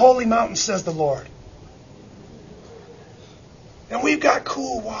all my holy mountains, says the Lord. And we've got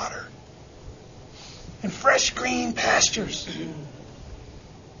cool water and fresh green pastures.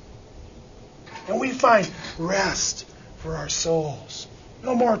 And we find rest for our souls.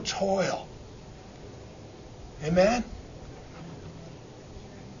 No more toil. Amen?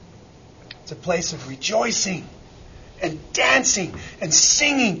 It's a place of rejoicing and dancing and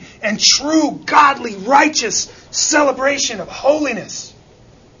singing and true, godly, righteous celebration of holiness.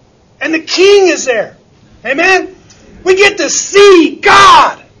 And the King is there. Amen? We get to see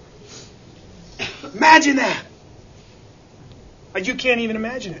God. Imagine that. You can't even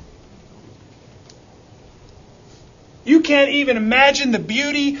imagine it. You can't even imagine the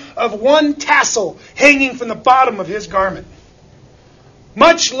beauty of one tassel hanging from the bottom of His garment.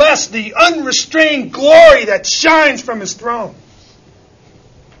 Much less the unrestrained glory that shines from His throne.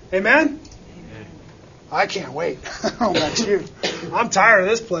 Amen? I can't wait. I don't know about you. I'm tired of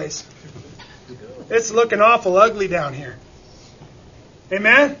this place. It's looking awful ugly down here.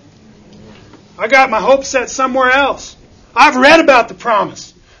 Amen? I got my hope set somewhere else. I've read about the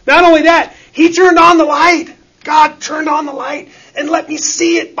promise. Not only that, He turned on the light. God turned on the light and let me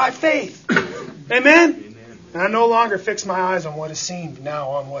see it by faith. Amen? And I no longer fix my eyes on what is seen, but now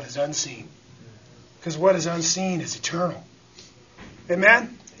on what is unseen. Because what is unseen is eternal.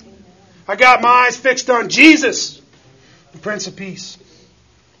 Amen? I got my eyes fixed on Jesus, the Prince of Peace.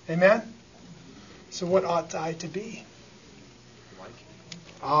 Amen? So what ought I to be?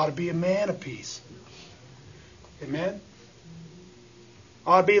 I ought to be a man of peace. Amen? I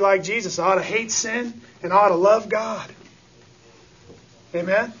ought to be like Jesus. I ought to hate sin and I ought to love God.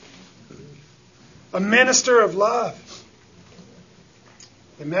 Amen? A minister of love.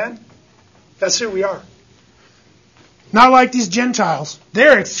 Amen? That's who we are. Not like these Gentiles.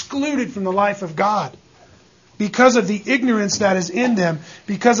 They're excluded from the life of God because of the ignorance that is in them,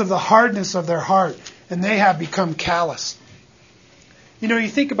 because of the hardness of their heart, and they have become callous. You know, you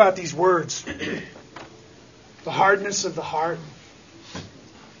think about these words. The hardness of the heart.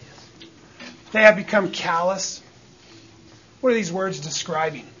 They have become callous. What are these words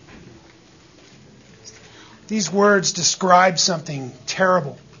describing? These words describe something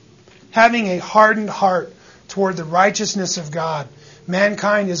terrible. Having a hardened heart toward the righteousness of God,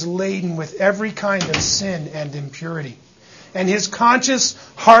 mankind is laden with every kind of sin and impurity. And his conscience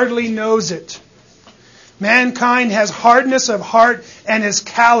hardly knows it. Mankind has hardness of heart and is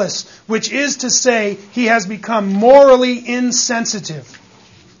callous, which is to say, he has become morally insensitive.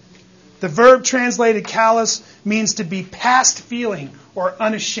 The verb translated callous means to be past feeling or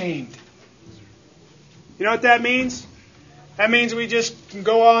unashamed. You know what that means? That means we just can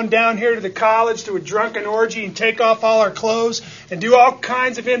go on down here to the college to a drunken orgy and take off all our clothes and do all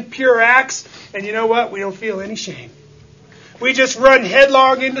kinds of impure acts. And you know what? We don't feel any shame. We just run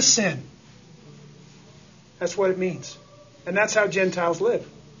headlong into sin. That's what it means. And that's how Gentiles live.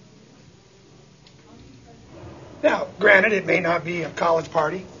 Now, granted, it may not be a college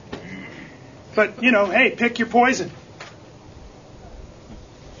party. But, you know, hey, pick your poison.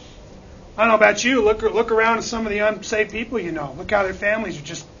 I don't know about you. Look around at some of the unsaved people you know. Look how their families are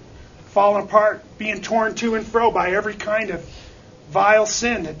just falling apart, being torn to and fro by every kind of vile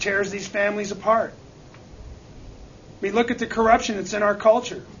sin that tears these families apart. I mean, look at the corruption that's in our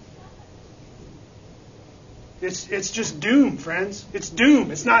culture. It's just doom, friends. It's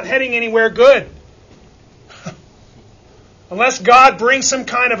doom. It's not heading anywhere good. Unless God brings some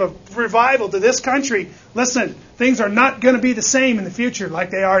kind of a revival to this country, listen, things are not going to be the same in the future like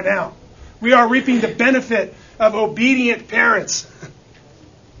they are now. We are reaping the benefit of obedient parents.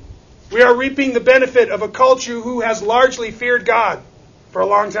 We are reaping the benefit of a culture who has largely feared God for a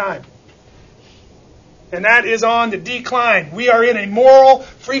long time. And that is on the decline. We are in a moral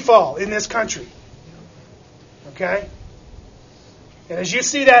freefall in this country. Okay? And as you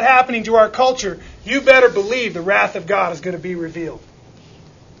see that happening to our culture, you better believe the wrath of God is going to be revealed.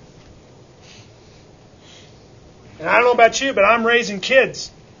 And I don't know about you, but I'm raising kids.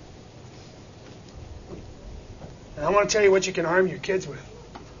 And I want to tell you what you can arm your kids with.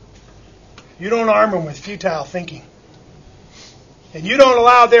 You don't arm them with futile thinking. And you don't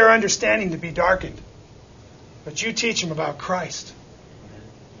allow their understanding to be darkened. But you teach them about Christ,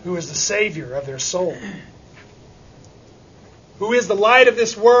 who is the Savior of their soul, who is the light of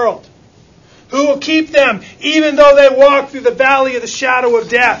this world, who will keep them even though they walk through the valley of the shadow of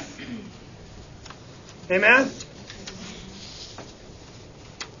death. Amen?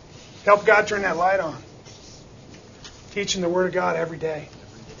 Help God turn that light on. Teach them the Word of God every day.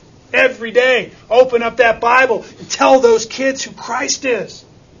 Every day. Open up that Bible and tell those kids who Christ is.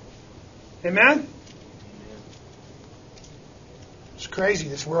 Amen? It's crazy,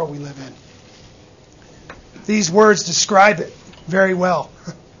 this world we live in. These words describe it very well.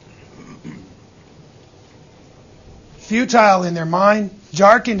 Futile in their mind,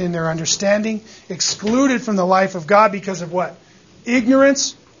 darkened in their understanding, excluded from the life of God because of what?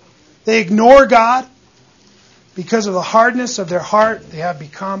 Ignorance. They ignore God. Because of the hardness of their heart, they have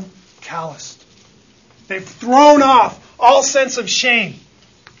become calloused. They've thrown off all sense of shame.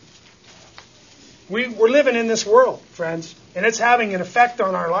 We're living in this world, friends, and it's having an effect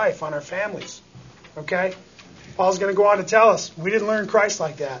on our life, on our families. Okay? Paul's going to go on to tell us we didn't learn Christ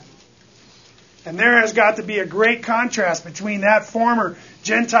like that. And there has got to be a great contrast between that former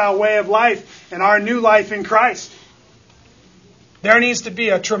Gentile way of life and our new life in Christ. There needs to be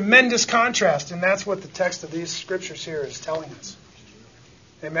a tremendous contrast, and that's what the text of these scriptures here is telling us.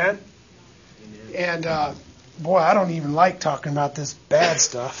 Amen? And, boy, I don't even like talking about this bad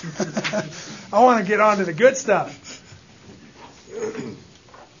stuff. I want to get on to the good stuff.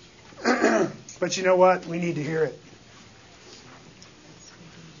 But you know what? We need to hear it.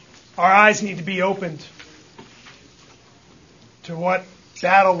 Our eyes need to be opened to what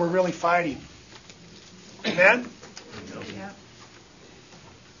battle we're really fighting. Amen? Yeah.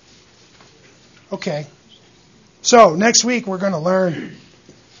 Okay. So, next week we're going to learn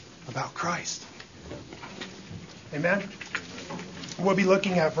about Christ. Amen? We'll be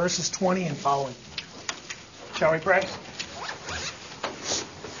looking at verses 20 and following. Shall we pray?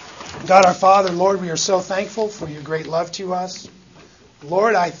 God our Father, Lord, we are so thankful for your great love to us.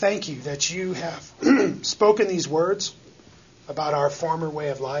 Lord, I thank you that you have spoken these words about our former way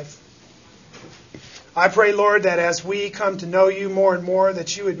of life. I pray, Lord, that as we come to know you more and more,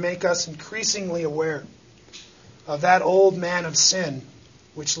 that you would make us increasingly aware of that old man of sin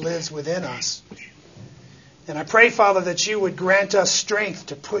which lives within us. And I pray, Father, that you would grant us strength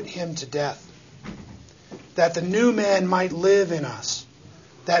to put him to death, that the new man might live in us,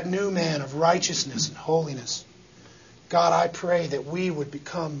 that new man of righteousness and holiness. God, I pray that we would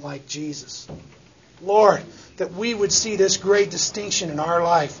become like Jesus. Lord, that we would see this great distinction in our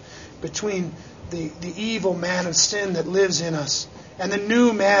life between the evil man of sin that lives in us and the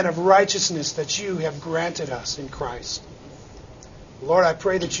new man of righteousness that you have granted us in Christ. Lord, I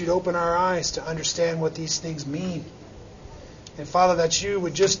pray that you'd open our eyes to understand what these things mean. And Father, that you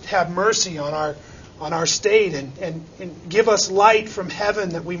would just have mercy on our state and give us light from heaven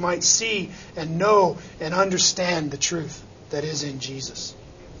that we might see and know and understand the truth that is in Jesus.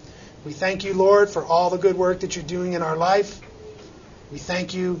 We thank you, Lord, for all the good work that you're doing in our life. We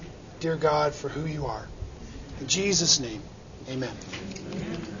thank you, dear God, for who you are. In Jesus' name, amen.